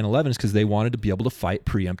after 9/11, is because they wanted to be able to fight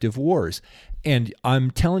preemptive wars. And I'm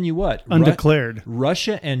telling you what, undeclared.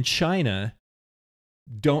 Russia and China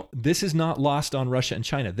this is not lost on Russia and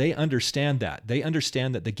China. They understand that. They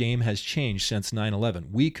understand that the game has changed since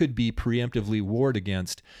 9/11. We could be preemptively warred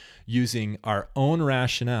against using our own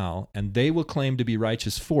rationale, and they will claim to be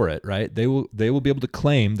righteous for it, right? They will be able to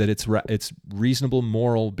claim that it's reasonable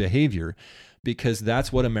moral behavior, because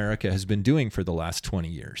that's what America has been doing for the last 20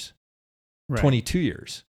 years, Right. 22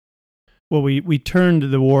 years. Well, we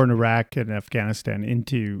turned the war in Iraq and Afghanistan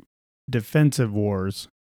into defensive wars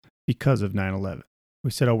because of 9/11. We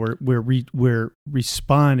said, "Oh, we're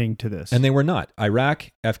responding to this," And they were not. Iraq,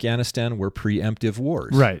 Afghanistan were preemptive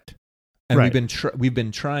wars, right. And Right. we've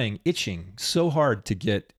been itching so hard to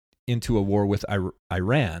get into a war with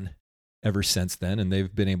Iran ever since then, and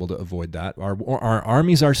they've been able to avoid that. Our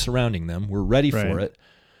armies are surrounding them. We're ready for Right. it.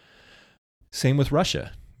 Same with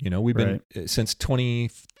Russia. We've been since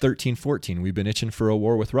 2013-14. We've been itching for a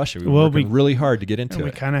war with Russia. We've been working really hard to get into And we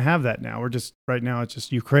it. kind of have that now. We're just right now. It's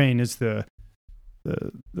just Ukraine is the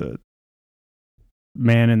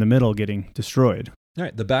man in the middle getting destroyed. All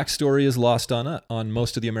right. The backstory is lost on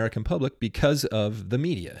most of the American public because of the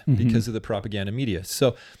media, because of the propaganda media.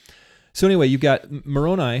 So anyway, you've got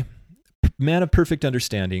Moroni, man of perfect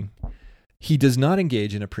understanding. He does not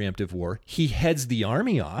engage in a preemptive war. He heads the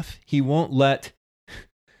army off. He won't let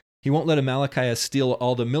Amalickiah steal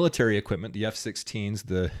all the military equipment, the F-16s,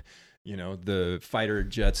 the fighter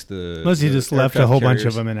jets, Unless he just left a whole bunch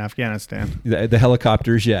of them in Afghanistan. The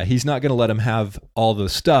helicopters, yeah. He's not going to let him have all the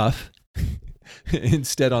stuff.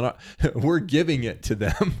 Instead, we're giving it to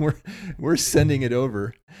them. We're sending it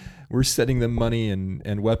over. We're sending them money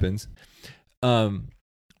and weapons.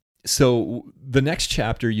 So the next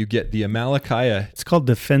chapter, you get the Amalickiah. It's called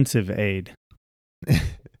defensive aid.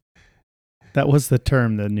 That was the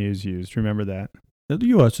term the news used. Remember that? The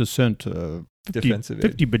U.S. has sent 50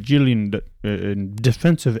 bajillion in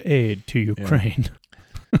defensive aid to Ukraine.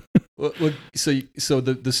 Yeah. Well, so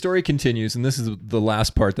the story continues, and this is the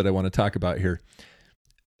last part that I want to talk about here.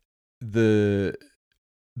 The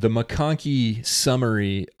McConkie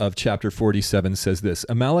summary of chapter 47 says this: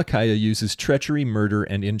 Amalickiah uses treachery, murder,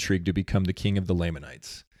 and intrigue to become the king of the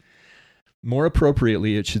Lamanites. More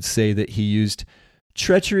appropriately, it should say that he used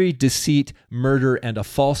treachery, deceit, murder, and a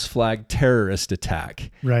false flag terrorist attack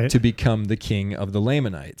to become the king of the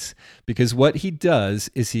Lamanites. Because what he does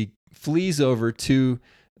is he flees over to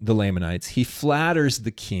the Lamanites. He flatters the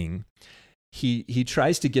king. He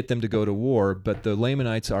tries to get them to go to war, but the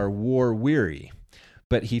Lamanites are war weary.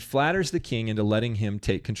 But he flatters the king into letting him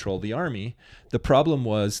take control of the army. The problem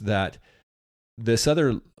was that this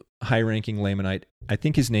other high-ranking Lamanite, I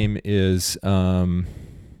think his name is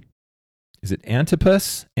it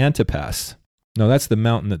Antipas? Antipas. No, that's the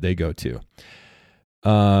mountain that they go to.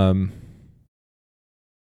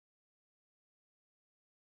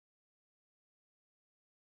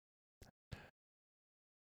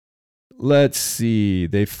 Let's see.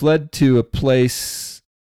 They fled to a place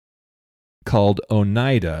called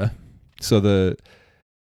Oneida. So the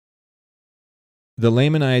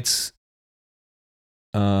Lamanites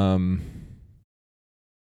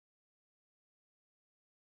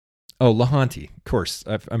Lahanti, of course.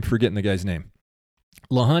 I'm forgetting the guy's name.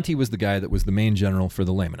 Lahanti was the guy that was the main general for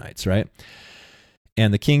the Lamanites, right?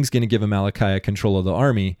 And the king's going to give Amalickiah control of the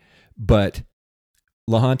army, but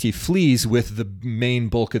Lahanti flees with the main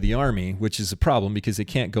bulk of the army, which is a problem because they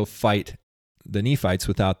can't go fight the Nephites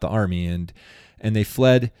without the army. And they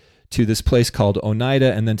fled to this place called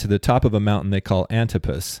Oneida, and then to the top of a mountain they call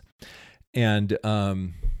Antipas. And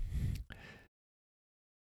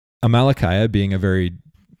Amalickiah, being a very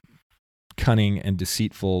cunning and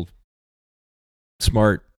deceitful,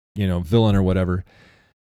 smart, villain or whatever,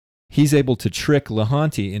 he's able to trick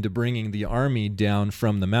Lahanti into bringing the army down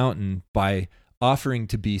from the mountain by offering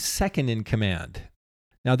to be second in command.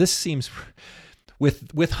 Now, this seems,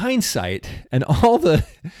 with hindsight and all the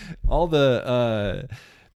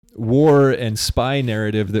war and spy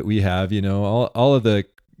narrative that we have, all of the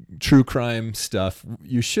true crime stuff,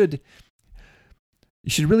 you should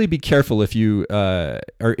really be careful if you are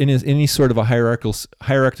in any sort of a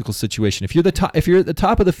hierarchical situation. If you're at the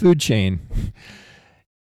top of the food chain,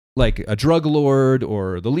 like a drug lord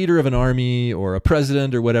or the leader of an army or a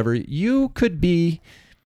president or whatever, you could be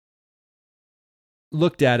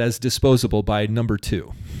looked at as disposable by number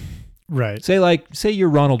two, Right. Say you're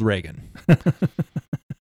Ronald Reagan.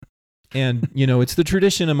 And, it's the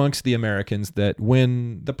tradition amongst the Americans that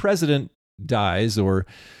when the president dies or,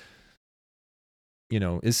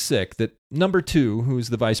 is sick, that number 2, who's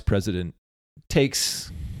the vice president,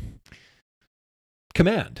 takes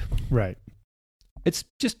command. Right. It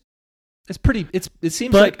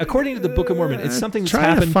seems like, according to the Book of Mormon, it's something that's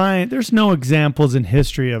happened. There's no examples in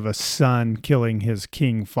history of a son killing his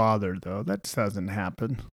king father, though. That doesn't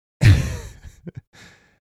happen.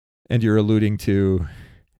 And you're alluding to...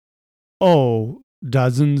 Oh,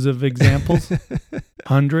 dozens of examples?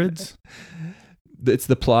 Hundreds? It's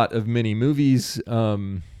the plot of many movies.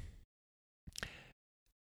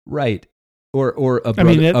 Right. Or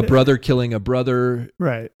a brother killing a brother.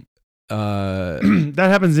 Right. That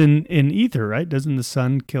happens in Ether, right? Doesn't the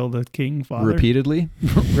son kill the king father? Repeatedly?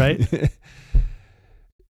 Right.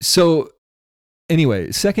 So,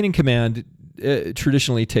 anyway, second in command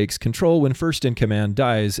traditionally takes control when first in command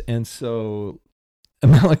dies. And so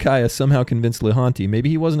Amalickiah somehow convinced Lehanti. Maybe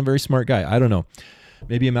he wasn't a very smart guy. I don't know.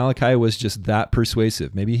 Maybe Amalickiah was just that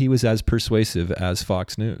persuasive. Maybe he was as persuasive as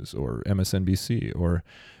Fox News or MSNBC or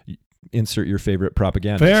insert your favorite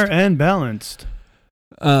propagandist. Fair and balanced.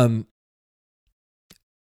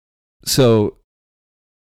 So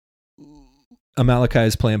Amalickiah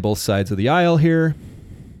is playing both sides of the aisle here.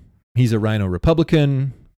 He's a Rhino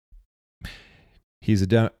Republican. He's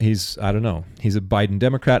I don't know. He's a Biden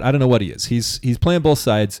Democrat. I don't know what he is. He's playing both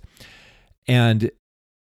sides, and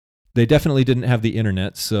they definitely didn't have the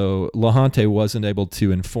internet, so Lehanti wasn't able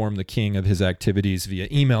to inform the king of his activities via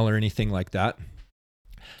email or anything like that.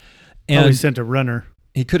 And he sent a runner.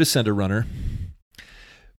 He could have sent a runner,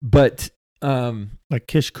 but like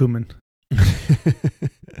Kishkumen.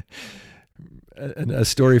 A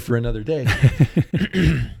story for another day.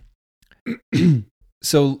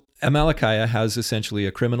 So Amalickiah has essentially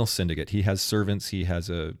a criminal syndicate. He has servants. He has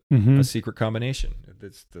a secret combination.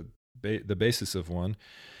 It's the basis of one.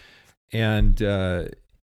 And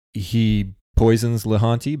he poisons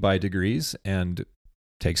Lehanti by degrees and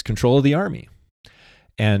takes control of the army.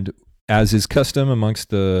 And as is custom amongst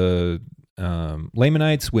the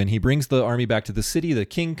Lamanites, when he brings the army back to the city, the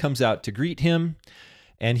king comes out to greet him,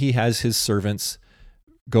 and he has his servants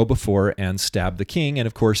go before and stab the king. And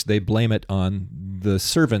of course, they blame it on the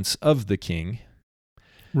servants of the king.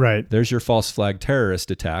 Right. There's your false flag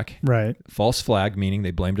terrorist attack. Right. False flag, meaning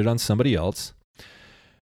they blamed it on somebody else.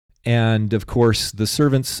 And of course, the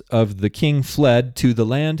servants of the king fled to the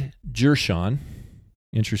land Jershon,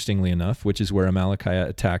 interestingly enough, which is where Amalickiah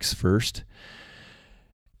attacks first.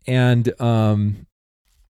 And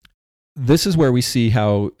this is where we see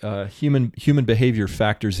how human behavior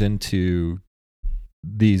factors into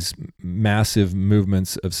these massive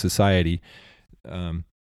movements of society.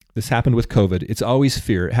 This happened with COVID. It's always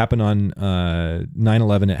fear. It happened on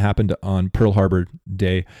 9/11. It happened on Pearl Harbor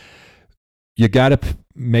Day. You got to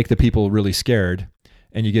make the people really scared,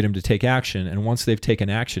 and you get them to take action. And once they've taken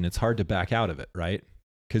action, it's hard to back out of it, right?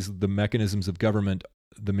 Because the mechanisms of government,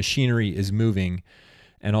 the machinery is moving,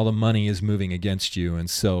 and all the money is moving against you. And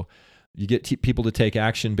so you get people to take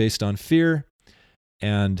action based on fear,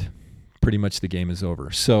 and pretty much the game is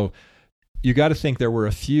over. So you got to think there were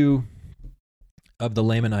a few of the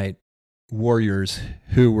Lamanite warriors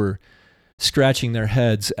who were scratching their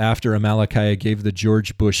heads after Amalickiah gave the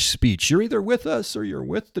George Bush speech. You're either with us or you're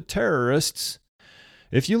with the terrorists.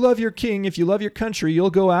 If you love your king, if you love your country, you'll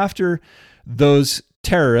go after those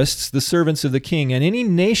terrorists, the servants of the king, and any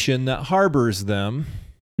nation that harbors them.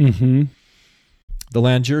 Mm-hmm. The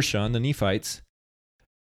land Jershon, the Nephites.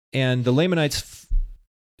 And the Lamanites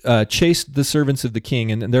chased the servants of the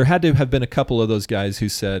king, and there had to have been a couple of those guys who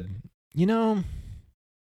said,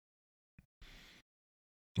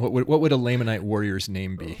 what would a Lamanite warrior's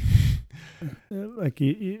name be? Like,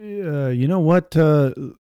 you know what?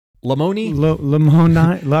 Lamoni?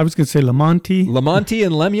 Lamoni. I was going to say Lamonti. Lamonti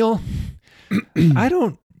and Lemuel? I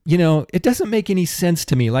don't, it doesn't make any sense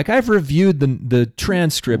to me. Like, I've reviewed the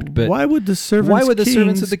transcript, but why would the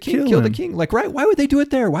servants of the king kill the king? Like, right? Why would they do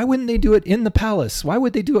it there? Why wouldn't they do it in the palace? Why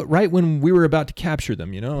would they do it right when we were about to capture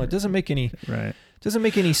them? It doesn't make any right. Doesn't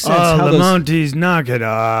make any sense. Lamontis, knock it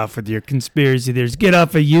off with your conspiracy theories. Get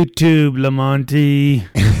off of YouTube, Lamonti.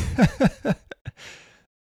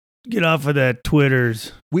 Get off of that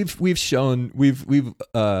Twitters. We've linked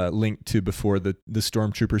to before the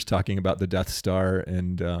stormtroopers talking about the Death Star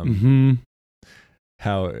and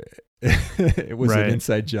how it was an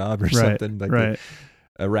inside job or something like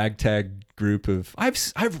a ragtag group of.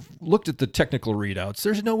 I've looked at the technical readouts.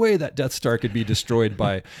 There's no way that Death Star could be destroyed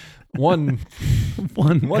by one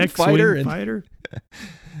fighter.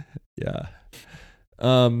 Yeah.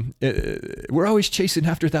 We're always chasing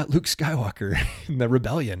after that Luke Skywalker in the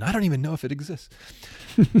rebellion. I don't even know if it exists.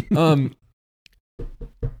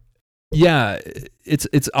 Yeah,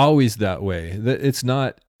 it's always that way. It's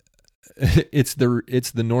not. It's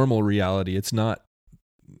the normal reality. It's not.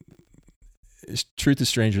 Truth is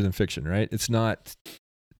stranger than fiction, right? It's not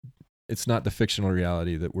the fictional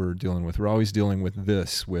reality that we're dealing with. We're always dealing with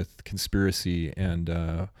this, with conspiracy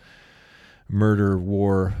and murder,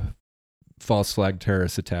 war, false flag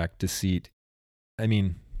terrorist attack, deceit. I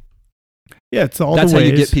mean, yeah, it's all that's the ways.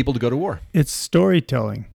 How you get people to go to war. It's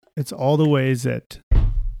storytelling. It's all the ways that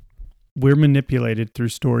we're manipulated through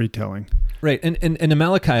storytelling. Right. And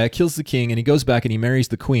Amalickiah kills the king, and he goes back and he marries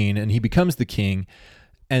the queen, and he becomes the king.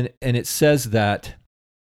 And it says that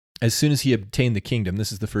as soon as he obtained the kingdom,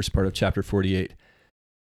 this is the first part of chapter 48,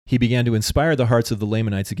 he began to inspire the hearts of the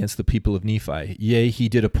Lamanites against the people of Nephi. Yea, he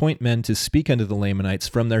did appoint men to speak unto the Lamanites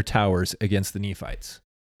from their towers against the Nephites.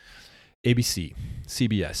 ABC,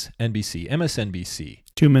 CBS, NBC, MSNBC,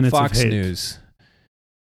 2 minutes Fox of hate. News,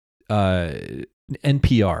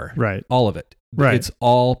 NPR, Right. all of it. Right. It's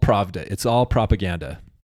all Pravda. It's all propaganda.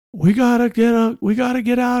 We gotta get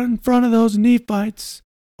out in front of those Nephites,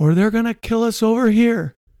 or they're gonna kill us over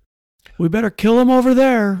here. We better kill them over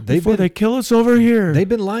there before they kill us over here. They've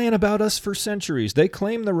been lying about us for centuries. They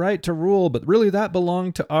claim the right to rule, but really that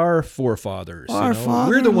belonged to our forefathers.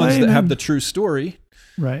 We're the ones that have the true story.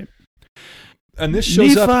 Right. And this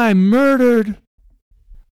shows up. Nephi murdered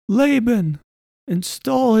Laban and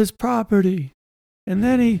stole his property, and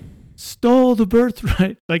then he stole the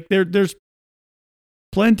birthright. Like there's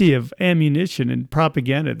plenty of ammunition and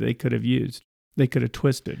propaganda they could have used. They could have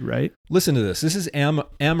twisted, right? Listen to this. This is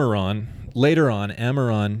Ammoron, later on,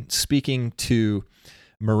 Ammoron speaking to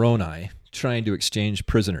Moroni, trying to exchange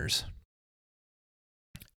prisoners.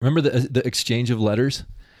 Remember the exchange of letters?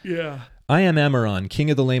 Yeah. I am Ammoron, king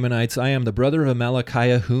of the Lamanites. I am the brother of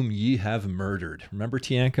Amalickiah, whom ye have murdered. Remember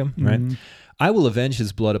Teancum, right? Mm-hmm. I will avenge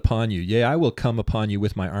his blood upon you. Yea, I will come upon you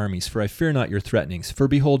with my armies, for I fear not your threatenings. For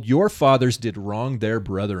behold, your fathers did wrong their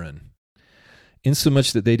brethren,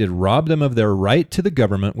 insomuch that they did rob them of their right to the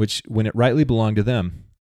government, which when it rightly belonged to them.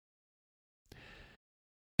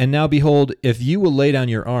 And now behold, if you will lay down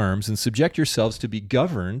your arms and subject yourselves to be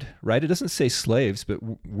governed, right? It doesn't say slaves, but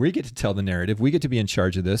we get to tell the narrative. We get to be in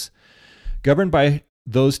charge of this. Governed by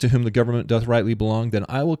those to whom the government doth rightly belong, then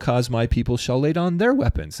I will cause my people shall lay down their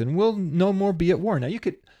weapons, and will no more be at war. Now you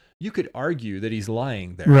could argue that he's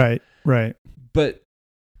lying there. Right. But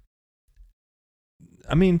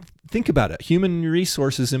I mean, think about it. Human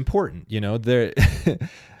resource is important.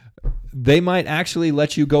 They might actually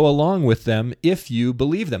let you go along with them if you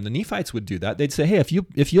believe them. The Nephites would do that. They'd say, hey,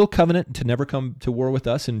 if you'll covenant to never come to war with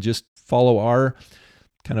us and just follow our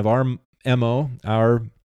MO, our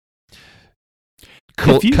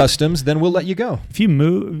customs, then we'll let you go. If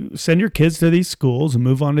you send your kids to these schools and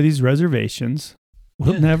move on to these reservations,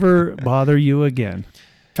 we'll never bother you again.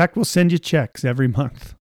 In fact, we'll send you checks every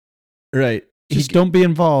month. Right. Just don't be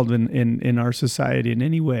involved in our society in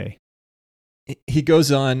any way. He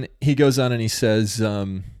goes on and he says,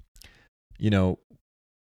 I'm not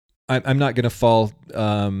going to fall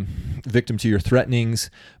victim to your threatenings,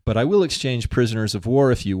 but I will exchange prisoners of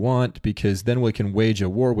war if you want, because then we can wage a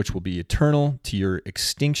war which will be eternal to your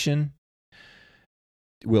extinction.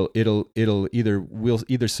 We'll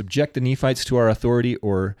either subject the Nephites to our authority,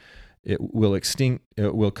 or it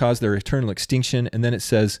will cause their eternal extinction. And then it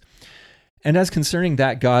says, and as concerning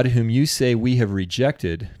that God whom you say we have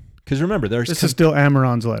rejected. Because remember, this is still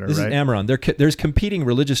Ammoron's letter, this right? This is Ammoron. There's competing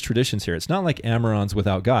religious traditions here. It's not like Ammoron's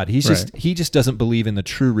without God. He just doesn't believe in the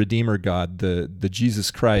true Redeemer God, the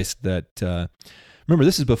Jesus Christ. That remember,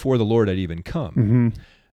 this is before the Lord had even come.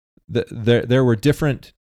 Mm-hmm. There were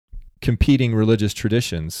different competing religious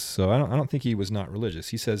traditions. So I don't think he was not religious.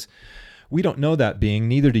 He says, we don't know that being,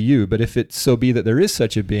 neither do you. But if it so be that there is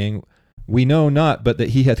such a being, we know not, but that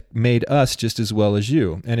he hath made us just as well as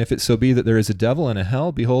you. And if it so be that there is a devil and a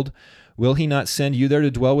hell, behold, will he not send you there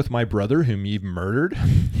to dwell with my brother whom ye've murdered,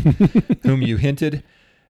 whom you hinted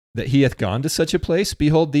that he hath gone to such a place?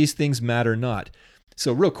 Behold, these things matter not.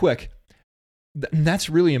 So real quick, that's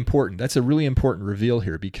really important. That's a really important reveal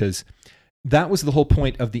here, because that was the whole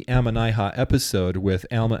point of the Ammonihah episode with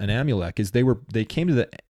Alma and Amulek, is they came to the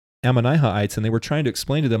Ammonihahites and they were trying to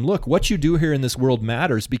explain to them, look, what you do here in this world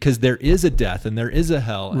matters, because there is a death and there is a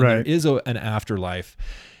hell and there is an afterlife,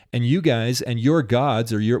 and you guys and your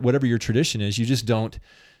gods, or your whatever your tradition is, you don't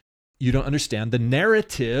understand the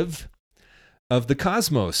narrative of the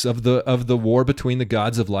cosmos, of the war between the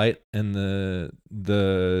gods of light and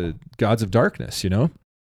the gods of darkness.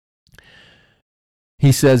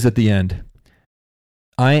 He says at the end,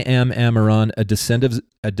 I am Amaron, a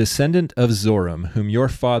descendant of Zoram, whom your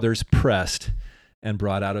fathers pressed and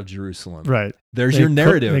brought out of Jerusalem. Right. There's your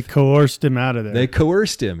narrative. They coerced him out of there. They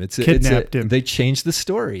coerced him. Kidnapped him. They changed the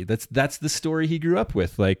story. That's the story he grew up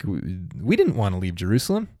with. Like, we didn't want to leave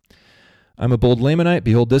Jerusalem. I'm a bold Lamanite.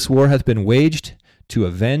 Behold, this war hath been waged to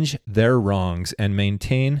avenge their wrongs and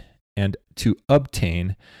maintain and to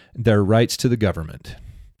obtain their rights to the government.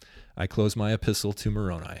 I close my epistle to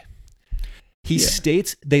Moroni. He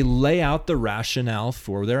states, they lay out the rationale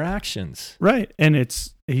for their actions. Right. And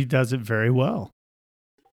he does it very well.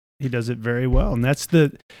 He does it very well. And that's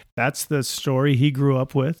the story he grew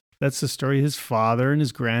up with. That's the story his father and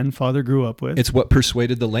his grandfather grew up with. It's what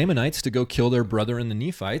persuaded the Lamanites to go kill their brother in the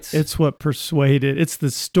Nephites. It's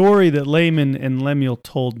the story that Laman and Lemuel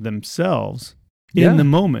told themselves in the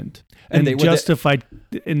moment. And they justified,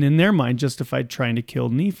 and in their mind, justified trying to kill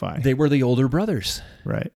Nephi. They were the older brothers.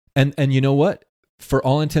 Right. And you know what? For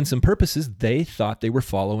all intents and purposes, they thought they were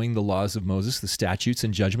following the laws of Moses, the statutes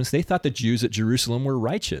and judgments. They thought the Jews at Jerusalem were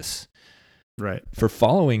righteous. Right. For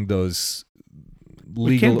following those legal...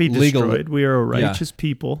 We can't be destroyed. We are a righteous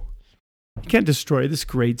people. You can't destroy this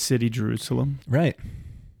great city, Jerusalem. Right.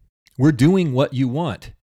 We're doing what you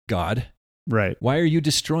want, God. Right. Why are you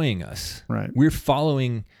destroying us? Right. We're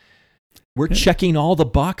checking all the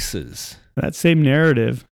boxes. That same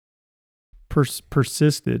narrative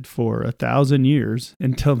persisted for 1,000 years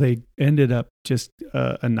until they ended up just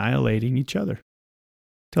annihilating each other.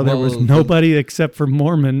 Till there was nobody except for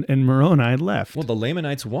Mormon and Moroni left. Well, the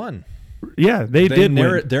Lamanites won. Yeah, they did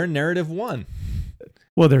win. Their narrative won.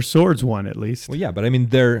 Well, their swords won at least. Well, yeah, but I mean,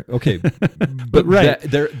 they're okay. But right.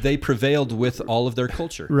 They prevailed with all of their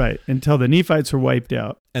culture. Right, until the Nephites were wiped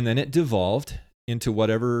out. And then it devolved into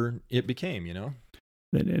whatever it became, you know?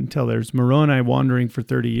 Until there's Moroni wandering for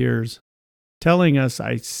 30 years, telling us,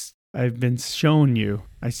 I've been shown you.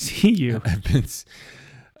 I see you.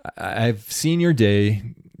 I've seen your day.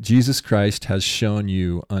 Jesus Christ has shown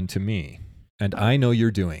you unto me, and I know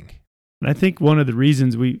you're doing. And I think one of the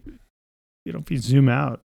reasons if you zoom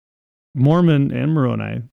out, Mormon and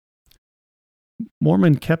Moroni,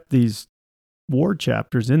 Mormon kept these war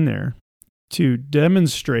chapters in there to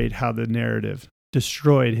demonstrate how the narrative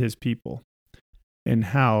destroyed his people and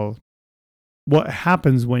what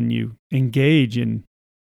happens when you engage in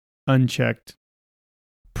unchecked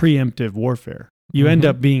preemptive warfare. You end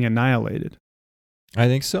up being annihilated. I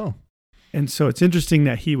think so. And so it's interesting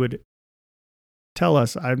that he would tell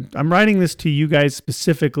us, I'm writing this to you guys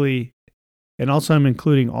specifically, and also I'm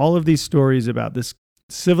including all of these stories about this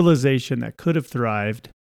civilization that could have thrived,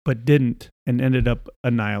 but didn't, and ended up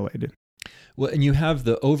annihilated. Well, and you have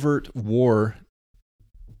the overt war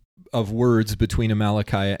of words between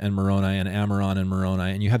Amalickiah and Moroni and Amaron and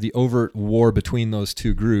Moroni, and you have the overt war between those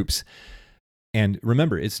two groups. And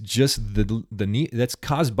remember, it's just that's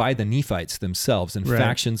caused by the Nephites themselves and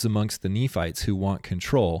factions amongst the Nephites who want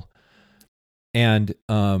control. And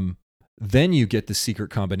then you get the secret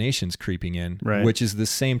combinations creeping in, which is the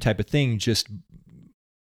same type of thing, just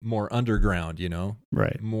more underground, you know?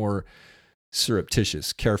 Right. More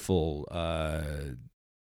surreptitious, careful,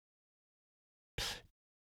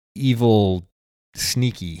 evil,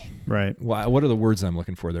 sneaky. Right. What are the words I'm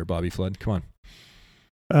looking for there, Bobby Flood? Come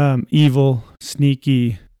on. Evil,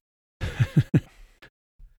 sneaky,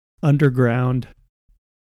 underground.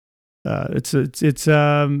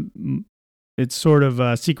 It's sort of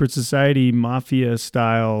a secret society, mafia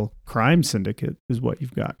style crime syndicate is what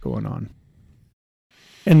you've got going on.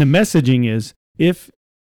 And the messaging is if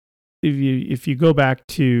you go back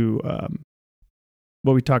to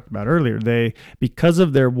what we talked about earlier, because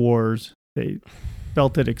of their wars, they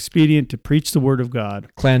felt it expedient to preach the word of God.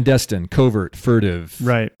 Clandestine, covert, furtive,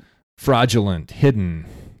 right, fraudulent, hidden,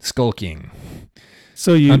 skulking,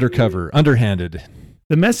 undercover, underhanded.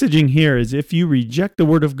 The messaging here is if you reject the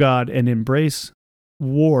word of God and embrace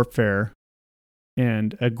warfare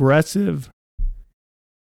and aggressive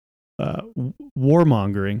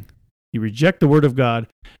warmongering, you reject the word of God,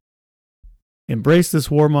 embrace this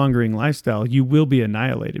warmongering lifestyle, you will be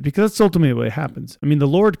annihilated, because that's ultimately what happens. I mean, the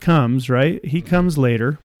Lord comes, right? He comes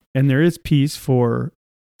later, and there is peace for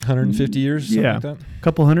 150 years, something like that? A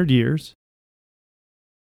couple hundred years.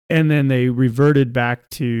 And then they reverted back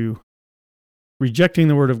to rejecting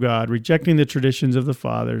the word of God, rejecting the traditions of the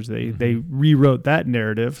fathers. They rewrote that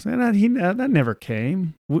narrative, and that never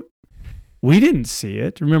came. We didn't see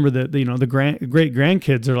it. Remember that the great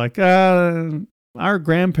grandkids are like, our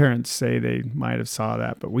grandparents say they might have saw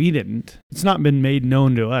that, but we didn't. It's not been made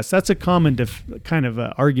known to us. That's a common kind of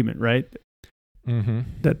argument, right?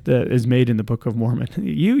 that is made in the Book of Mormon.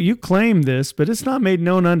 You claim this, but it's not made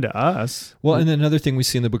known unto us. Well, and then another thing we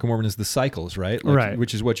see in the Book of Mormon is the cycles, right? Right.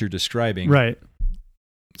 Which is what you're describing. Right.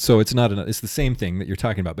 So it's not it's the same thing that you're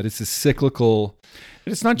talking about, but it's a cyclical.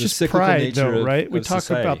 It's not just pride, though, right? We talk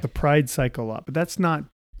about the pride cycle a lot, but that's not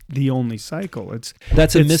the only cycle.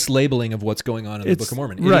 That's a mislabeling of what's going on in the Book of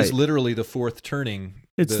Mormon. It is literally the fourth turning.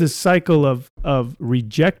 It's the cycle of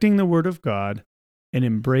rejecting the Word of God and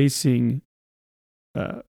embracing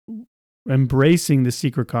the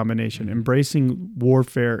secret combination, embracing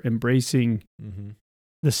warfare, embracing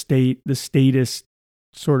the statist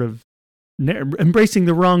sort of embracing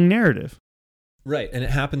the wrong narrative. Right, and it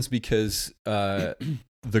happens because the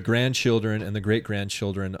grandchildren and the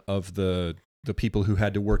great-grandchildren of the people who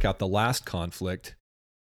had to work out the last conflict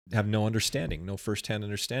have no understanding, no firsthand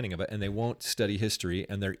understanding of it, and they won't study history,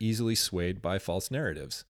 and they're easily swayed by false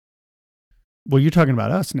narratives. Well, you're talking about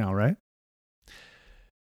us now, right?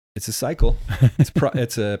 It's a cycle.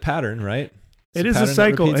 It's a pattern, right? It is a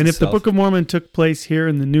cycle, and if the Book of Mormon took place here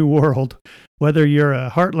in the New World, whether you're a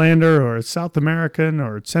Heartlander or a South American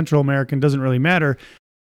or Central American, doesn't really matter.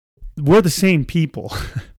 We're the same people.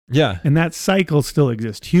 Yeah. And that cycle still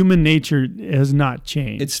exists. Human nature has not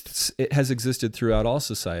changed. It has existed throughout all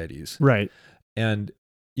societies. Right. And,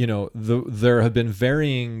 there have been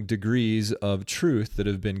varying degrees of truth that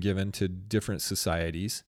have been given to different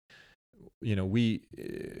societies. When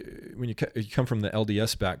you come from the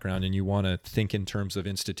LDS background and you want to think in terms of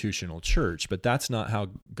institutional church, but that's not how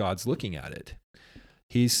God's looking at it.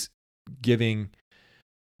 He's giving,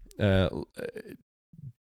 to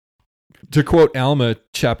quote Alma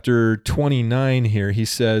chapter 29 here, he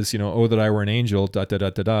says, "Oh, that I were an angel,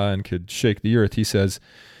 and could shake the earth." He says,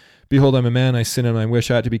 "Behold, I'm a man, I sin and I wish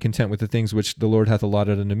I ought to be content with the things which the Lord hath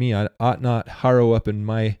allotted unto me. I ought not harrow up in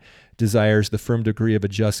my desires the firm degree of a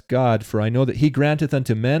just God, for I know that he granteth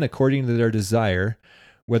unto men according to their desire,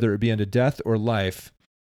 whether it be unto death or life.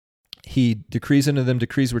 He decrees unto them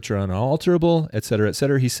decrees which are unalterable," etc.,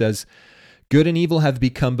 etc. He says, good and evil have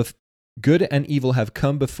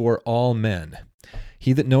come before all men.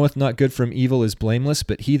 He that knoweth not good from evil is blameless,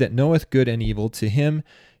 but he that knoweth good and evil, to him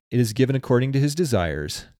it is given according to his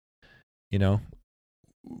desires.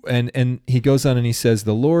 And he goes on and he says,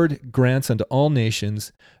 "The Lord grants unto all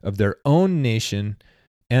nations of their own nation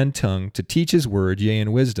and tongue to teach his word, yea,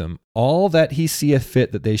 in wisdom, all that he seeth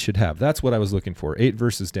fit that they should have." That's what I was looking for, 8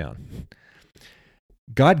 verses down.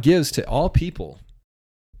 God gives to all people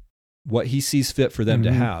what he sees fit for them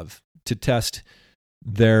to have, to test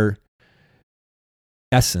their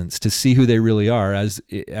essence, to see who they really are as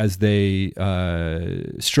they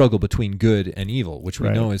struggle between good and evil, which we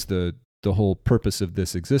know is the whole purpose of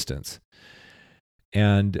this existence.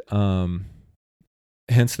 And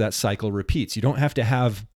hence that cycle repeats. You don't have to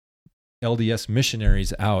have LDS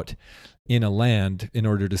missionaries out in a land in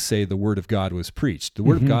order to say the word of God was preached. The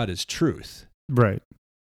word of God is truth. Right.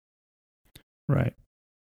 Right.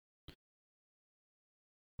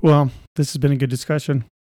 Well, this has been a good discussion.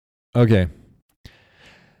 Okay.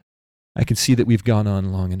 I can see that we've gone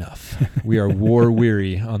on long enough. We are war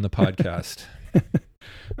weary on the podcast.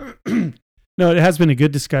 No, it has been a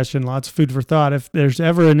good discussion. Lots of food for thought. If there's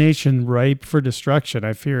ever a nation ripe for destruction,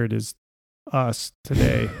 I fear it is us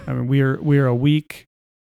today. I mean, we are a weak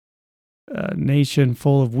nation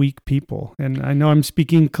full of weak people. And I know I'm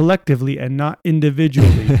speaking collectively and not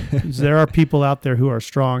individually. There are people out there who are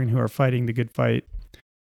strong and who are fighting the good fight.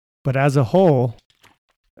 But as a whole,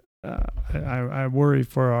 I worry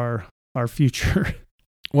for our future.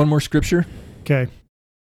 One more scripture. Okay.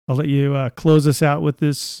 I'll let you close us out with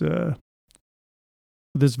this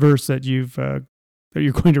this verse that you're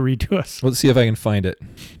going to read to us. Let's see if I can find it.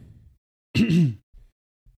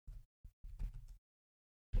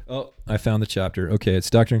 Oh, I found the chapter. Okay, it's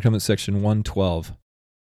Doctrine and Covenants, section 112,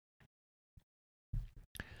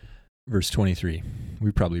 verse 23.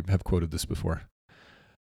 We probably have quoted this before.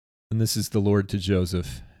 And this is the Lord to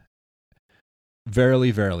Joseph.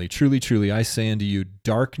 "Verily, verily, truly, truly, I say unto you,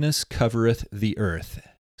 darkness covereth the earth."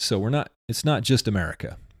 So it's not just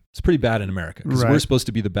America. It's pretty bad in America because we're supposed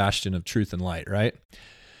to be the bastion of truth and light, right?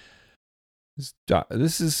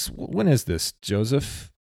 When is this,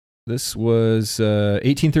 Joseph? This was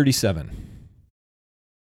 1837.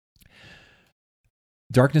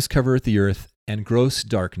 "Darkness covereth the earth, and gross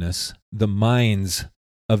darkness the minds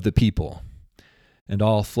of the people. And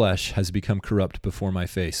all flesh has become corrupt before my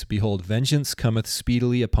face. Behold, vengeance cometh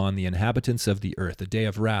speedily upon the inhabitants of the earth, a day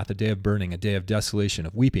of wrath, a day of burning, a day of desolation,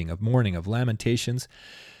 of weeping, of mourning, of lamentations.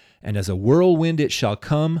 And as a whirlwind it shall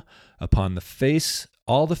come upon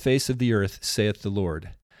all the face of the earth, saith the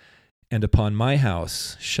Lord. And upon my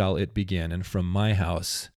house shall it begin, and from my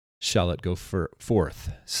house shall it go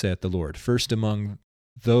forth, saith the Lord. First among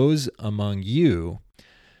those among you,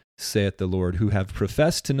 saith the Lord, who have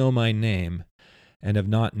professed to know my name, and have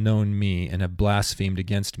not known me, and have blasphemed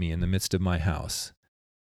against me in the midst of my house,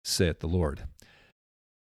 saith the Lord.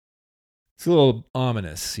 It's a little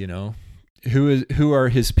ominous, you know. Who are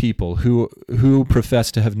his people? Who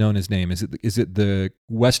profess to have known his name? Is it the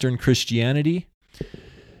Western Christianity?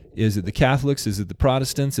 Is it the Catholics? Is it the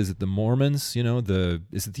Protestants? Is it the Mormons? You know,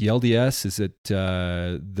 is it the LDS? Is it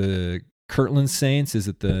the Kirtland Saints? Is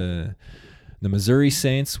it the Missouri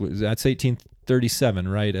Saints? That's 1837,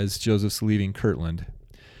 right? As Joseph's leaving Kirtland.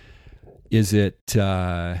 Is it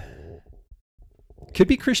could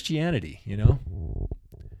be Christianity? You know.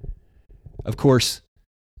 Of course,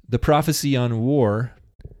 the prophecy on war,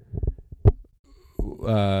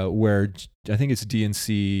 where I think it's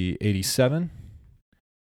D&C 87.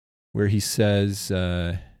 Where he says,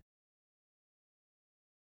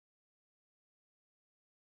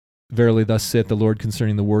 verily thus saith the Lord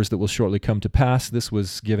concerning the wars that will shortly come to pass. This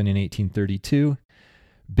was given in 1832,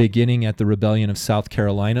 beginning at the rebellion of South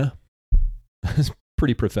Carolina. It's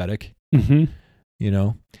pretty prophetic. Mm-hmm. You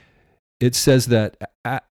know, it says that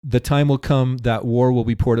at the time will come that war will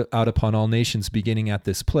be poured out upon all nations beginning at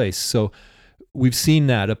this place. So we've seen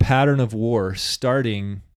that, a pattern of war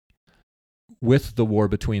starting with the war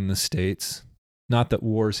between the states. Not that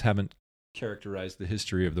wars haven't characterized the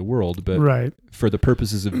history of the world, but right. For the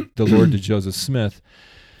purposes of the Lord to Joseph Smith,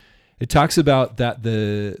 it talks about that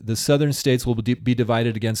the southern states will be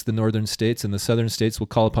divided against the northern states, and the southern states will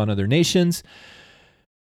call upon other nations,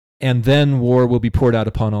 and then war will be poured out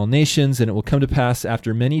upon all nations, and it will come to pass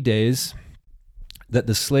after many days that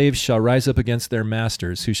the slaves shall rise up against their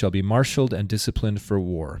masters, who shall be marshaled and disciplined for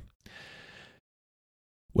war.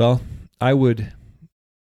 Well, I would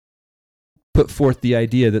put forth the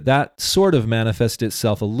idea that sort of manifested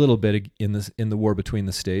itself a little bit in the war between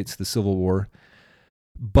the states, the Civil War,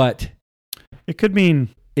 but it could be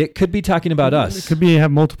talking about us. It could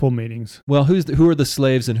have multiple meanings. Well, who are the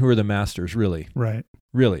slaves and who are the masters, really? Right.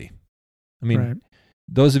 Really. I mean, right.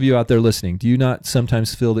 Those of you out there listening, do you not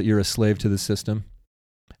sometimes feel that you're a slave to the system?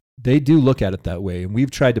 They do look at it that way, and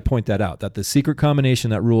we've tried to point that out, that the secret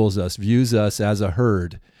combination that rules us views us as a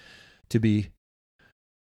herd to be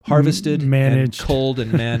harvested, managed, and culled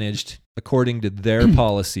and managed according to their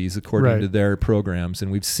policies, according to their programs.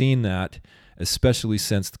 And we've seen that, especially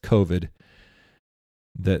since COVID,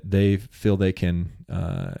 that they feel they can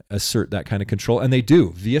assert that kind of control. And they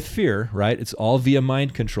do, via fear, right? It's all via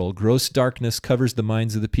mind control. Gross darkness covers the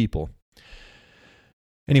minds of the people.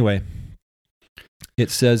 Anyway,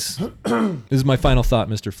 it says, this is my final thought,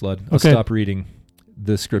 Mr. Flood. I'll stop reading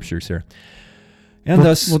the scriptures here. And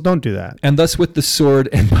thus, don't do that. And thus with the sword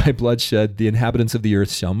and by bloodshed, the inhabitants of the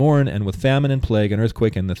earth shall mourn, and with famine and plague and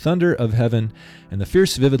earthquake and the thunder of heaven and the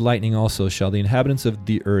fierce vivid lightning also shall the inhabitants of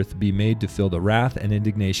the earth be made to feel the wrath and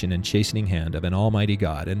indignation and chastening hand of an almighty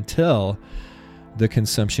God, until the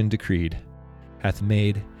consumption decreed hath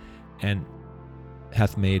made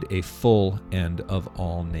a full end of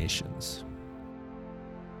all nations.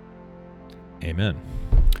 Amen.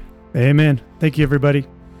 Amen. Thank you, everybody.